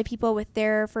other people with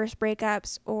their first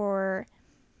breakups or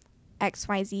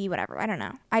XYZ, whatever. I don't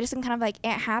know. I just am kind of like, it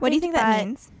happened. What do you think that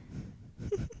means?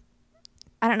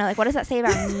 I don't know. Like, what does that say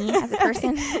about me as a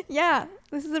person? Yeah.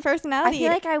 This is a personality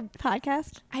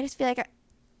podcast. I just feel like I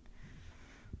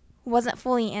wasn't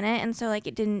fully in it, and so, like,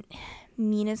 it didn't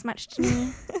mean as much to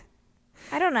me.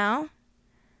 I don't know.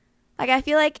 Like, I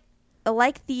feel like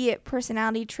the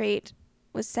personality trait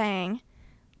was saying,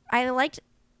 I liked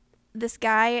this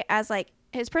guy as, like,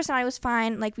 his personality was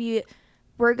fine. Like, we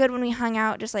were good when we hung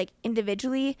out just, like,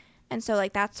 individually, and so,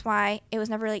 like, that's why it was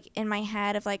never, like, in my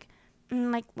head of, like,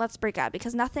 like, let's break up,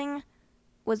 because nothing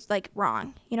was, like,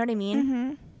 wrong. You know what I mean?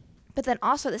 Mm-hmm. But then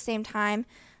also at the same time,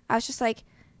 I was just, like,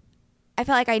 I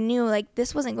felt like I knew, like,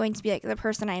 this wasn't going to be, like, the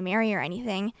person I marry or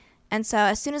anything. And so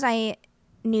as soon as I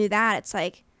knew that, it's,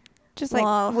 like, just,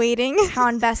 well, like, waiting. How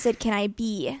invested can I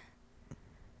be?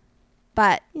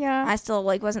 But yeah, I still,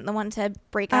 like, wasn't the one to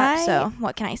break up, so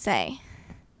what can I say?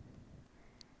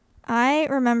 I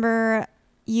remember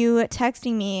you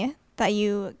texting me that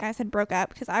you guys had broke up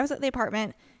because I was at the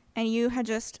apartment and you had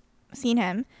just seen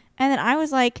him. And then I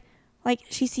was like,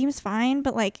 she seems fine,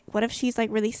 but, like, what if she's,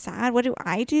 like, really sad? What do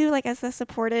I do, like, as a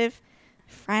supportive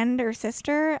friend or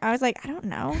sister? I was like, I don't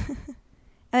know.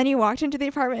 And then you walked into the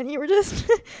apartment and you were just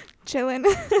chilling.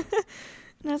 And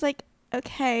I was like,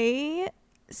 okay,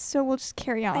 so we'll just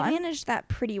carry on. I managed that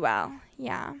pretty well.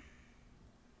 Yeah.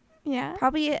 Yeah.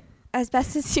 Probably as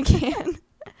best as you can.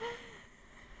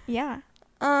 Yeah.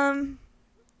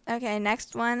 Okay,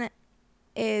 next one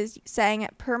is saying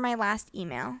per my last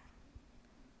email.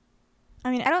 I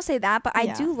mean, I don't say that, but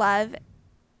I do love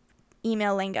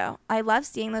email lingo. I love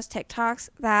seeing those TikToks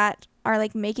that are,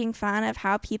 like, making fun of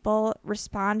how people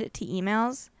respond to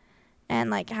emails and,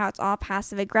 like, how it's all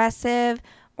passive aggressive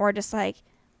or just, like,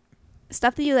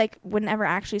 stuff that you, like, wouldn't ever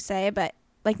actually say. But,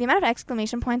 like, the amount of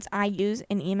exclamation points I use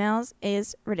in emails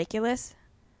is ridiculous.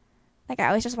 Like, I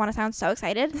always just want to sound so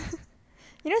excited.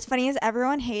 You know what's funny is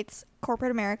everyone hates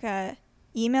corporate America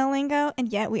email lingo,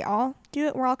 and yet we all do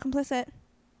it. We're all complicit.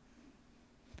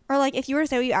 Or, like, if you were to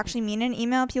say what you actually mean in an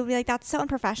email, people would be like, that's so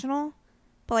unprofessional.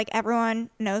 But, like, everyone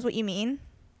knows what you mean.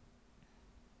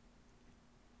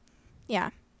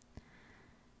 Yeah.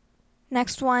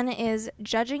 Next one is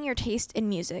judging your taste in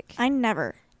music. I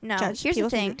never judge here's the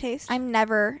thing. Music taste. I'm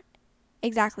never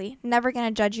going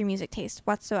to judge your music taste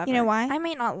whatsoever. You know why? I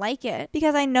might not like it.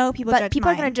 Because I know people judge mine. But people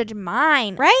are going to judge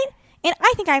mine. Right? And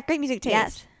I think I have great music taste.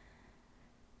 Yes.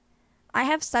 I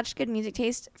have such good music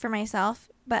taste for myself,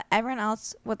 but everyone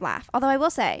else would laugh. Although I will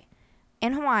say,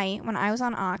 in Hawaii, when I was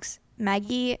on Aux,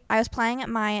 Maggie, I was playing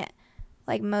my,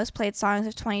 like, most played songs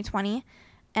of 2020,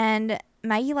 and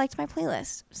Maggie liked my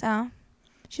playlist. So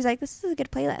she's like, this is a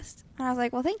good playlist. And I was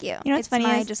like, well, thank you. You know what's funny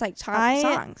is just, like, top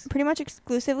songs. I pretty much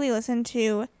exclusively listen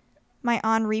to my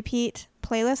on repeat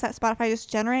playlist that Spotify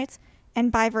just generates, and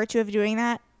by virtue of doing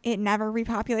that, it never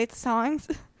repopulates songs.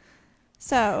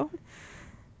 So,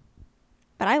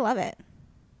 but I love it.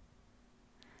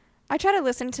 I try to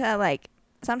listen to, like,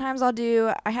 sometimes I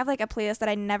have, like, a playlist that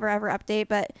I never ever update,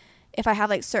 but if I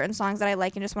have, like, certain songs that I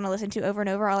like and just want to listen to over and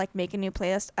over, I'll, like, make a new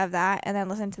playlist of that and then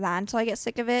listen to that until I get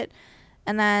sick of it.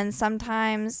 And then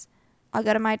sometimes I'll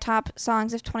go to my top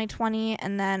songs of 2020,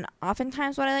 and then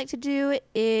oftentimes what I like to do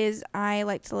is I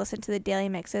like to listen to the daily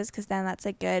mixes, because then that's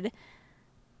a good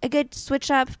switch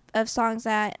up of songs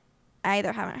that I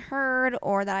either haven't heard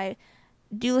or that I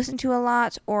do listen to a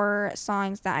lot, or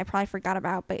songs that I probably forgot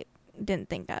about but didn't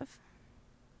think of.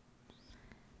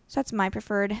 So that's my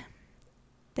preferred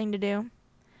thing to do.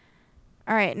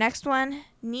 All right, next one,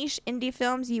 niche indie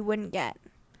films you wouldn't get.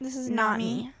 This is not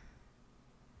me.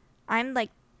 I'm, like,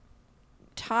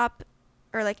 top,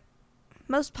 or, like,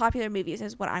 most popular movies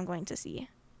is what I'm going to see.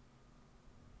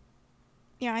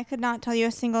 Yeah, I could not tell you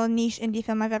a single niche indie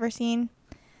film I've ever seen.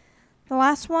 The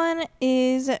last one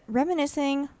is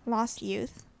Reminiscing Lost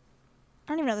Youth.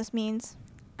 I don't even know what this means.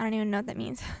 I don't even know what that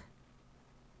means.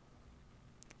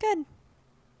 Good.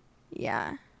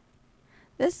 Yeah.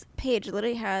 This page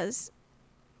literally has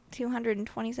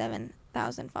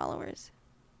 227,000 followers.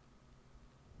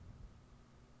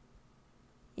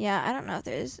 Yeah, I don't know if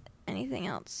there's anything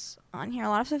else on here. A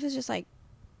lot of stuff is just like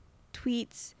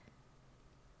tweets.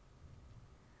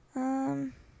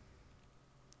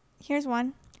 Here's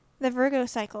one. The Virgo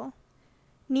cycle.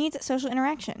 Needs social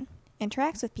interaction.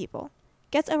 Interacts with people.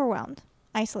 Gets overwhelmed.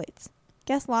 Isolates.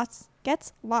 Gets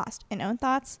lost in own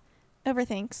thoughts.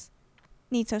 Overthinks.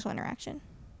 Needs social interaction.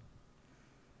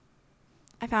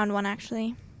 I found one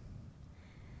actually.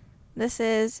 This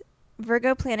is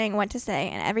Virgo planning what to say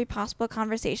in every possible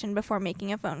conversation before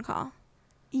making a phone call.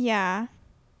 Yeah.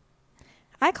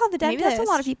 I called the dentist. Maybe that's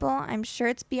a lot of people. I'm sure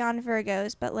it's beyond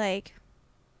Virgos, but like...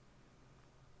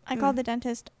 I called the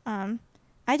dentist. I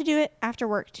had to do it after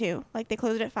work too. Like they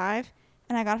closed at 5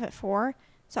 and I got off at 4.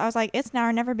 So I was like, it's now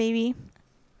or never, baby.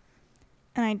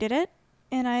 And I did it.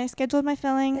 And I scheduled my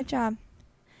filling. Good job.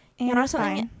 And you know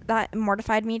something that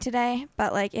mortified me today,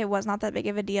 but like it was not that big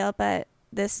of a deal, but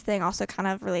this thing also kind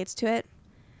of relates to it.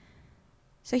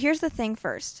 So here's the thing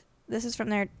first. This is from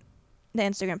the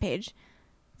Instagram page.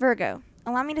 Virgo,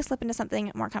 allow me to slip into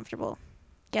something more comfortable.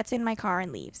 Gets in my car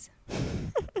and leaves.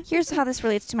 Here's how this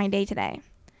relates to my day today.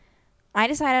 I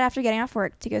decided after getting off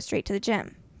work to go straight to the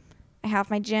gym. I have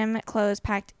my gym clothes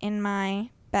packed in my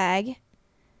bag,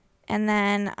 and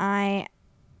then I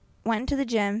went into the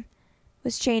gym,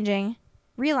 was changing,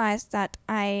 realized that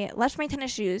I left my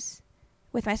tennis shoes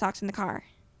with my socks in the car.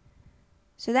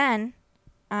 So then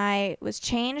I was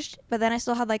changed, but then I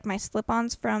still had like my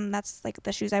slip-ons that's like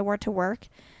the shoes I wore to work.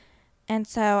 And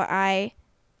so I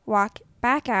walk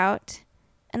back out,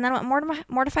 and then what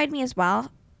mortified me as well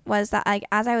was that like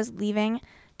as I was leaving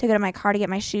to go to my car to get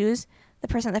my shoes, the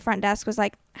person at the front desk was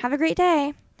like, "Have a great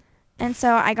day." And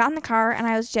so I got in the car and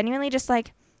I was genuinely just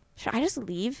like, should I just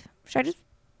leave? Should I just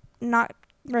not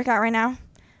work out right now?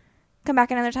 Come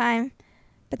back another time?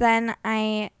 But then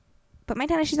I put my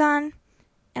tennis shoes on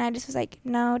and I just was like,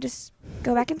 no, just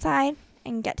go back inside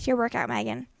and get to your workout,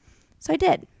 Megan. So I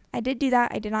did. I did do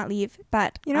that. I did not leave,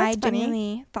 but you know, I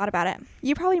genuinely thought about it.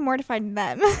 You probably mortified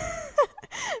them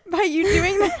by you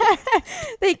doing that.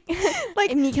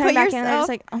 like and you come back in and they're just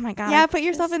like, oh my God. Yeah, put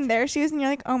yourself in their shoes and you're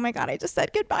like, oh my God, I just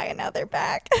said goodbye and now they're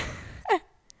back.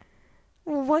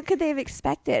 Well, what could they have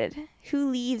expected? Who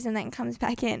leaves and then comes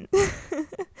back in?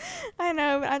 I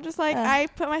know, but I'm just like, I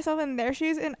put myself in their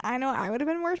shoes and I know I would have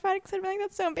been mortified because I'd be like,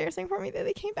 that's so embarrassing for me that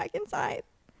they came back inside.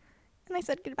 And I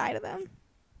said goodbye to them.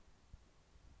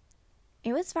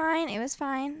 It was fine. It was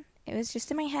fine. It was just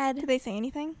in my head. Did they say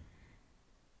anything?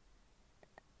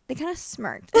 They kind of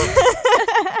smirked.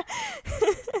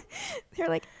 They're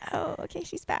like, oh, okay,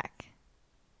 she's back.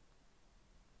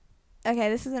 Okay,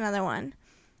 this is another one.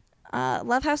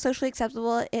 Love how socially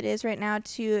acceptable it is right now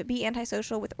to be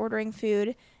antisocial with ordering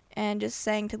food and just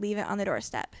saying to leave it on the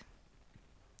doorstep.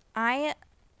 I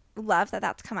love that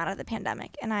that's come out of the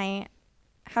pandemic, and I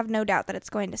have no doubt that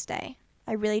it's going to stay.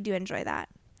 I really do enjoy that.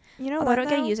 You know, although I don't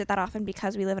get to use it that often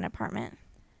because we live in an apartment.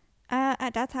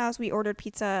 At Dad's house, we ordered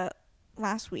pizza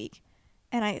last week,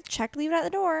 and I checked leave it at the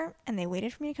door, and they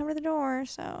waited for me to come to the door,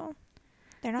 so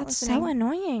they're not listening. That's so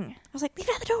annoying. I was like, leave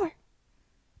it at the door.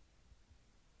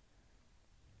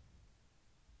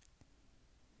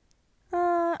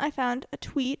 I found a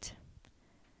tweet.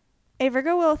 A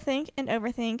Virgo will think and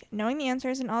overthink, knowing the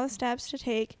answers and all the steps to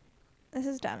take. This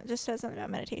is dumb. It just says something about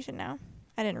meditation now.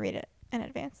 I didn't read it in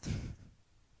advance.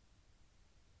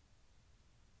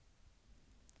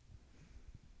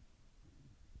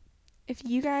 If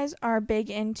you guys are big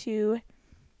into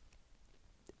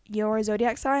your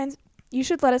zodiac signs, you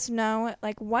should let us know,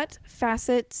 like, what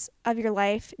facets of your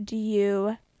life do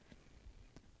you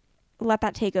let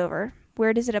that take over?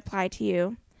 Where does it apply to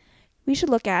you? We should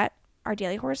look at our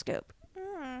daily horoscope.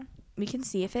 We can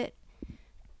see if it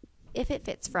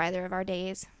fits for either of our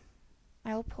days.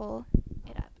 I will pull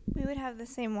it up. We would have the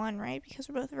same one, right? Because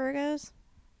we're both Virgos.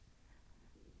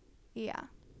 Yeah.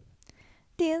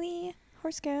 Daily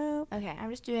horoscope. Okay,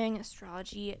 I'm just doing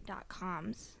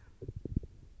astrology.com's.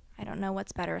 I don't know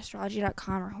what's better,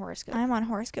 astrology.com or horoscope. I'm on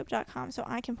horoscope.com, so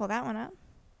I can pull that one up.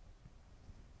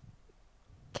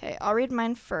 Okay, I'll read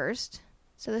mine first.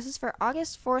 So this is for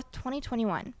August 4th,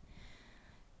 2021.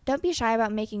 Don't be shy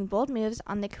about making bold moves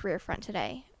on the career front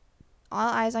today. All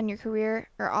eyes are on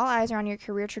your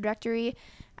career trajectory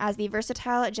as the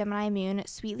versatile Gemini moon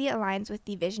sweetly aligns with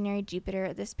the visionary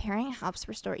Jupiter. This pairing helps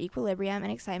restore equilibrium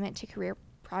and excitement to career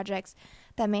projects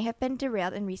that may have been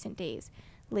derailed in recent days.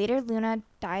 Later, Luna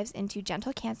dives into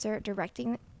gentle Cancer,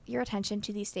 directing your attention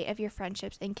to the state of your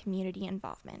friendships and community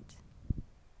involvement.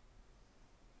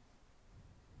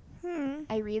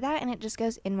 I read that and it just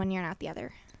goes in one ear and out the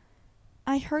other.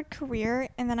 I heard career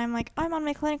and then I'm like, I'm on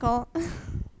my clinical.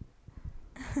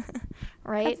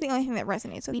 Right? That's the only thing that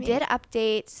resonates with me. We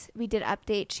did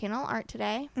update channel art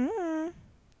today.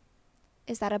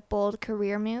 Is that a bold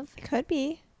career move? It could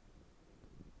be.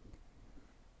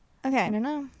 Okay. I don't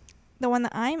know. The one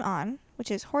that I'm on, which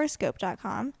is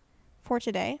horoscope.com for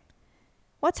today.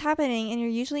 What's happening in your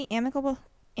usually amicable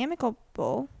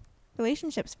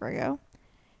relationships, Virgo?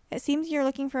 It seems you're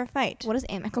looking for a fight. What does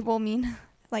amicable mean?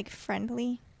 Like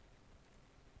friendly.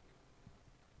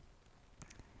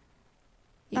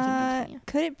 You can continue.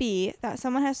 Could it be that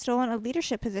someone has stolen a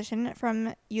leadership position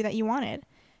from you that you wanted?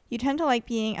 You tend to like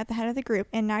being at the head of the group,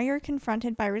 and now you're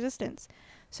confronted by resistance.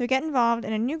 So get involved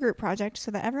in a new group project so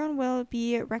that everyone will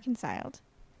be reconciled.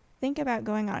 Think about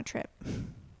going on a trip.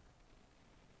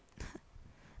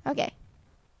 Okay.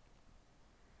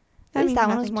 That At least that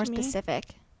one was means more nothing to me. specific.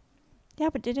 Yeah,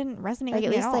 but it didn't resonate Like with at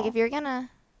me least at like all. if you're gonna,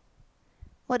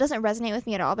 well, it doesn't resonate with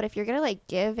me at all. But if you're gonna like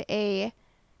give a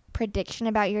prediction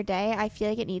about your day, I feel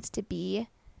like it needs to be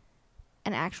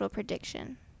an actual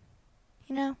prediction.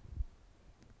 You know?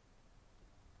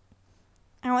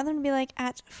 I want them to be like,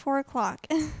 at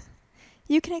 4:00.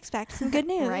 You can expect some good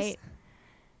news. Right.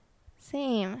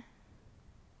 Same.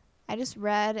 I just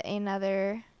read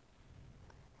another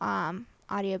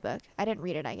audiobook. I didn't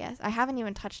read it, I guess. I haven't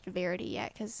even touched Verity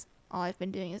yet because all I've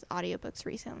been doing is audiobooks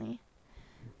recently.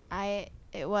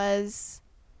 It was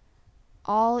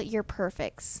All Your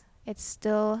Perfects. It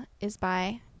still is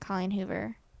by Colleen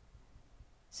Hoover.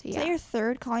 So yeah. Is that your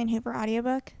third Colleen Hoover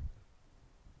audiobook?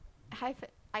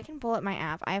 I can pull up my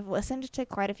app. I've listened to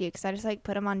quite a few because I just like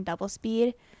put them on double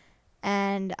speed,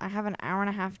 and I have an hour and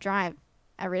a half drive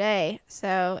every day.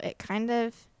 So it kind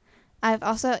of, I've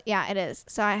also, yeah, it is.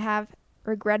 So I have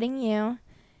Regretting You,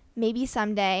 Maybe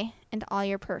Someday, and All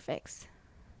Your Perfects.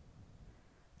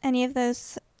 Any of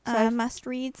those must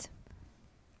reads?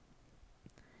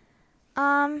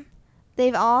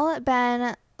 They've all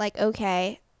been like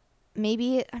okay.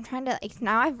 Maybe I'm trying to like,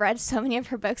 now I've read so many of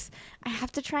her books, I have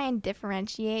to try and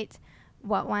differentiate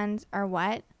what ones are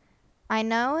what. I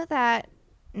know that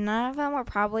none of them were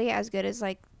probably as good as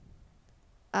like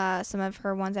some of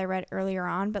her ones I read earlier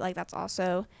on, but like that's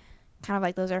also kind of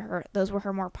like those were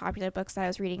her more popular books that I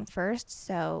was reading first,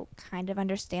 so kind of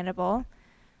understandable.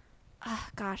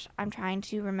 Gosh, I'm trying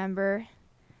to remember.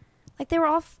 Like they were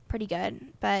all pretty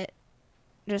good, but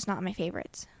just not my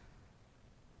favorites.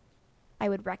 I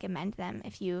would recommend them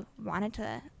if you wanted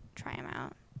to try them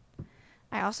out.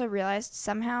 I also realized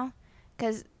somehow,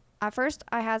 because at first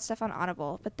I had stuff on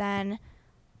Audible, but then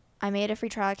I made a free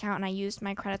trial account and I used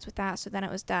my credits with that, so then it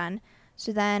was done.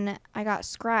 So then I got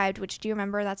Scribed, which, do you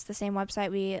remember, that's the same website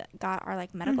we got our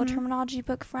like medical terminology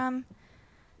book from?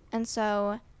 And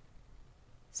so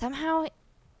somehow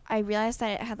I realized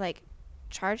that it had like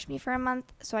charged me for a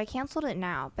month, so I canceled it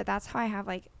now, but that's how I have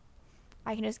like,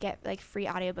 I can just get like free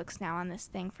audiobooks now on this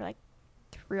thing for like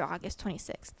through August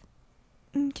 26th.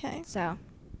 Okay. So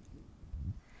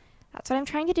that's what I'm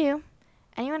trying to do.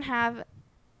 Anyone have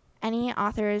any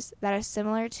authors that are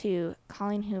similar to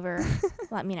Colleen Hoover?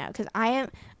 Let me know, because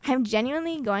I'm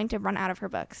genuinely going to run out of her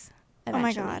books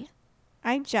eventually. Oh my god.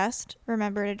 I just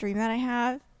remembered a dream that I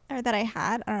had. I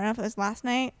don't know if it was last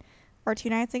night or 2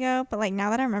 nights ago, but like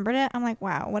now that I remembered it, I'm like,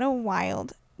 wow, what a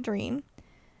wild dream.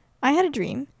 I had a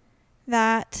dream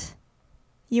that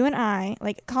you and I,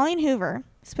 like Colleen Hoover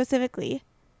specifically,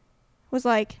 was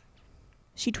like,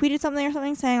 she tweeted something or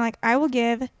something saying like, I will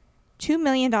give $2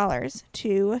 million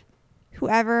to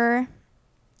whoever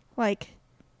like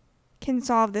can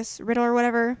solve this riddle or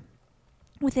whatever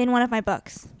within one of my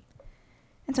books.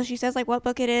 And so she says like what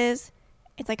book it is.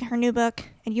 It's like her new book,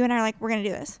 and you and I are like, we're gonna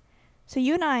do this. So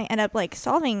you and I end up like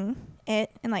solving it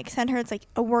and like send her, it's like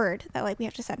a word that like we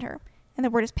have to send her, and the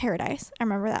word is paradise. I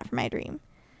remember that from my dream.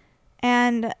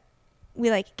 And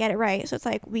we like get it right, so it's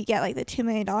like we get like the $2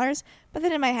 million. But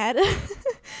then in my head,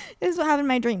 this is what happened in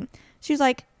my dream. She's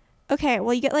like, okay,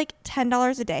 well you get like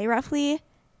 $10 a day roughly,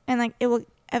 and like it will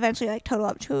eventually like total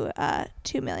up to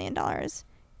 $2 million.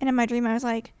 And in my dream I was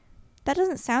like, that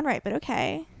doesn't sound right, but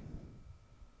okay.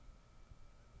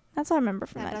 That's what I remember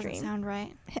from that dream. That doesn't sound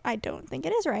right. I don't think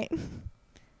it is right.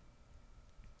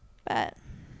 But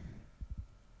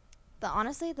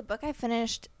honestly, the book I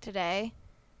finished today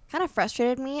kind of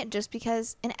frustrated me, just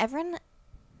because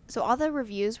so all the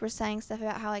reviews were saying stuff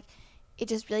about how like it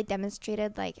just really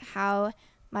demonstrated like how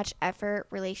much effort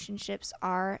relationships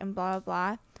are and blah, blah,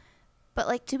 blah. But,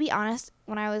 like, to be honest,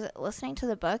 when I was listening to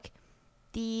the book,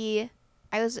 I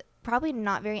was probably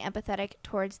not very empathetic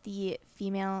towards the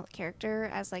female character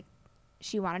as, like,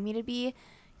 she wanted me to be,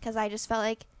 because I just felt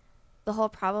like the whole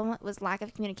problem was lack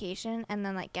of communication, and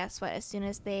then, like, guess what? As soon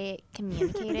as they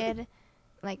communicated,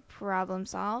 like, problem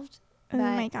solved. Oh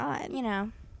But, my God. you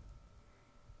know,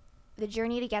 the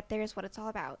journey to get there is what it's all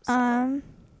about. So.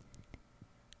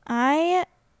 I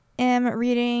am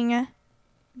reading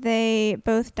They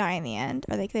Both Die in the End,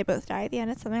 or like They Both Die at the End.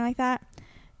 It's something like that.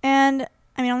 And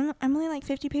I mean, I'm only like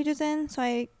 50 pages in, so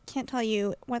I can't tell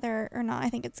you whether or not I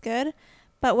think it's good.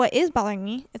 But what is bothering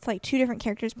me, it's like two different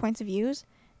characters' points of views,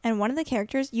 and one of the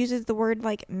characters uses the word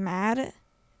like mad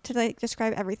to like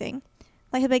describe everything.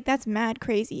 Like that's mad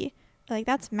crazy, or like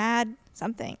that's mad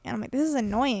something, and I'm like, this is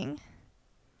annoying.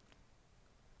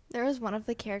 There was one of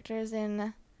the characters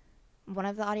in one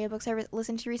of the audiobooks I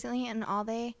listened to recently, and all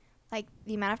they, like,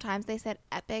 the amount of times they said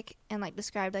epic and, like,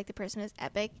 described, like, the person as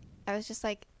epic, I was just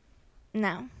like,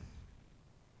 no.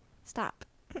 Stop.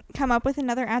 Come up with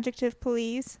another adjective,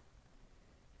 please.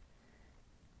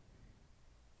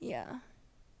 Yeah.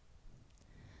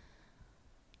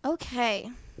 Okay.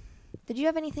 Did you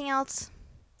have anything else?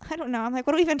 I don't know. I'm like,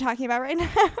 what are we even talking about right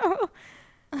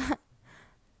now?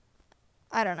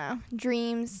 I don't know.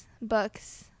 Dreams,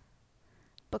 books,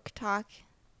 book talk.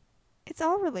 It's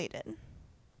all related.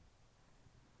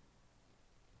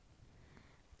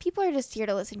 People are just here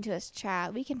to listen to us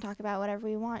chat. We can talk about whatever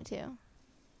we want to.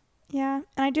 Yeah,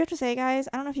 and I do have to say, guys,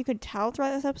 I don't know if you could tell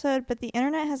throughout this episode, but the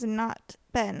internet has not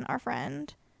been our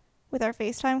friend with our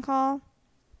FaceTime call.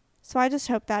 So I just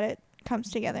hope that it comes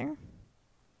together.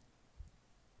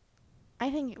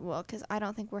 I think it will, because I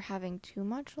don't think we're having too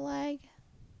much lag,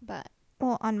 but...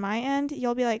 Well, on my end,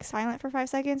 you'll be, like, silent for 5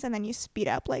 seconds, and then you speed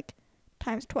up, like,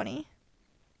 times 20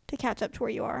 to catch up to where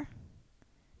you are.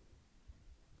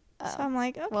 Oh. So I'm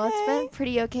like, okay. Well, it's been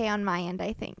pretty okay on my end,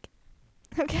 I think.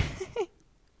 Okay.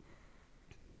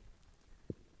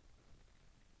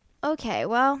 Okay,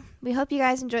 well, we hope you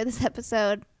guys enjoyed this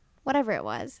episode, whatever it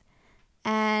was.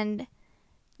 And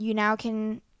you now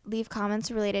can leave comments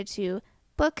related to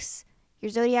books, your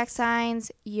zodiac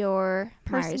signs, your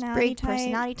Myers-Briggs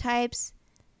personality types,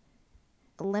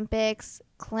 Olympics,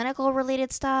 clinical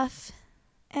related stuff.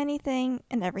 Anything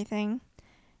and everything.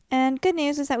 And good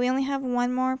news is that we only have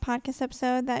one more podcast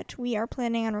episode that we are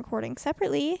planning on recording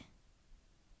separately.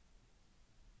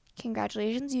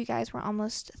 Congratulations, you guys were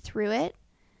almost through it.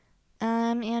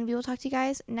 And we will talk to you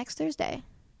guys next Thursday.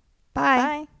 Bye.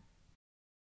 Bye.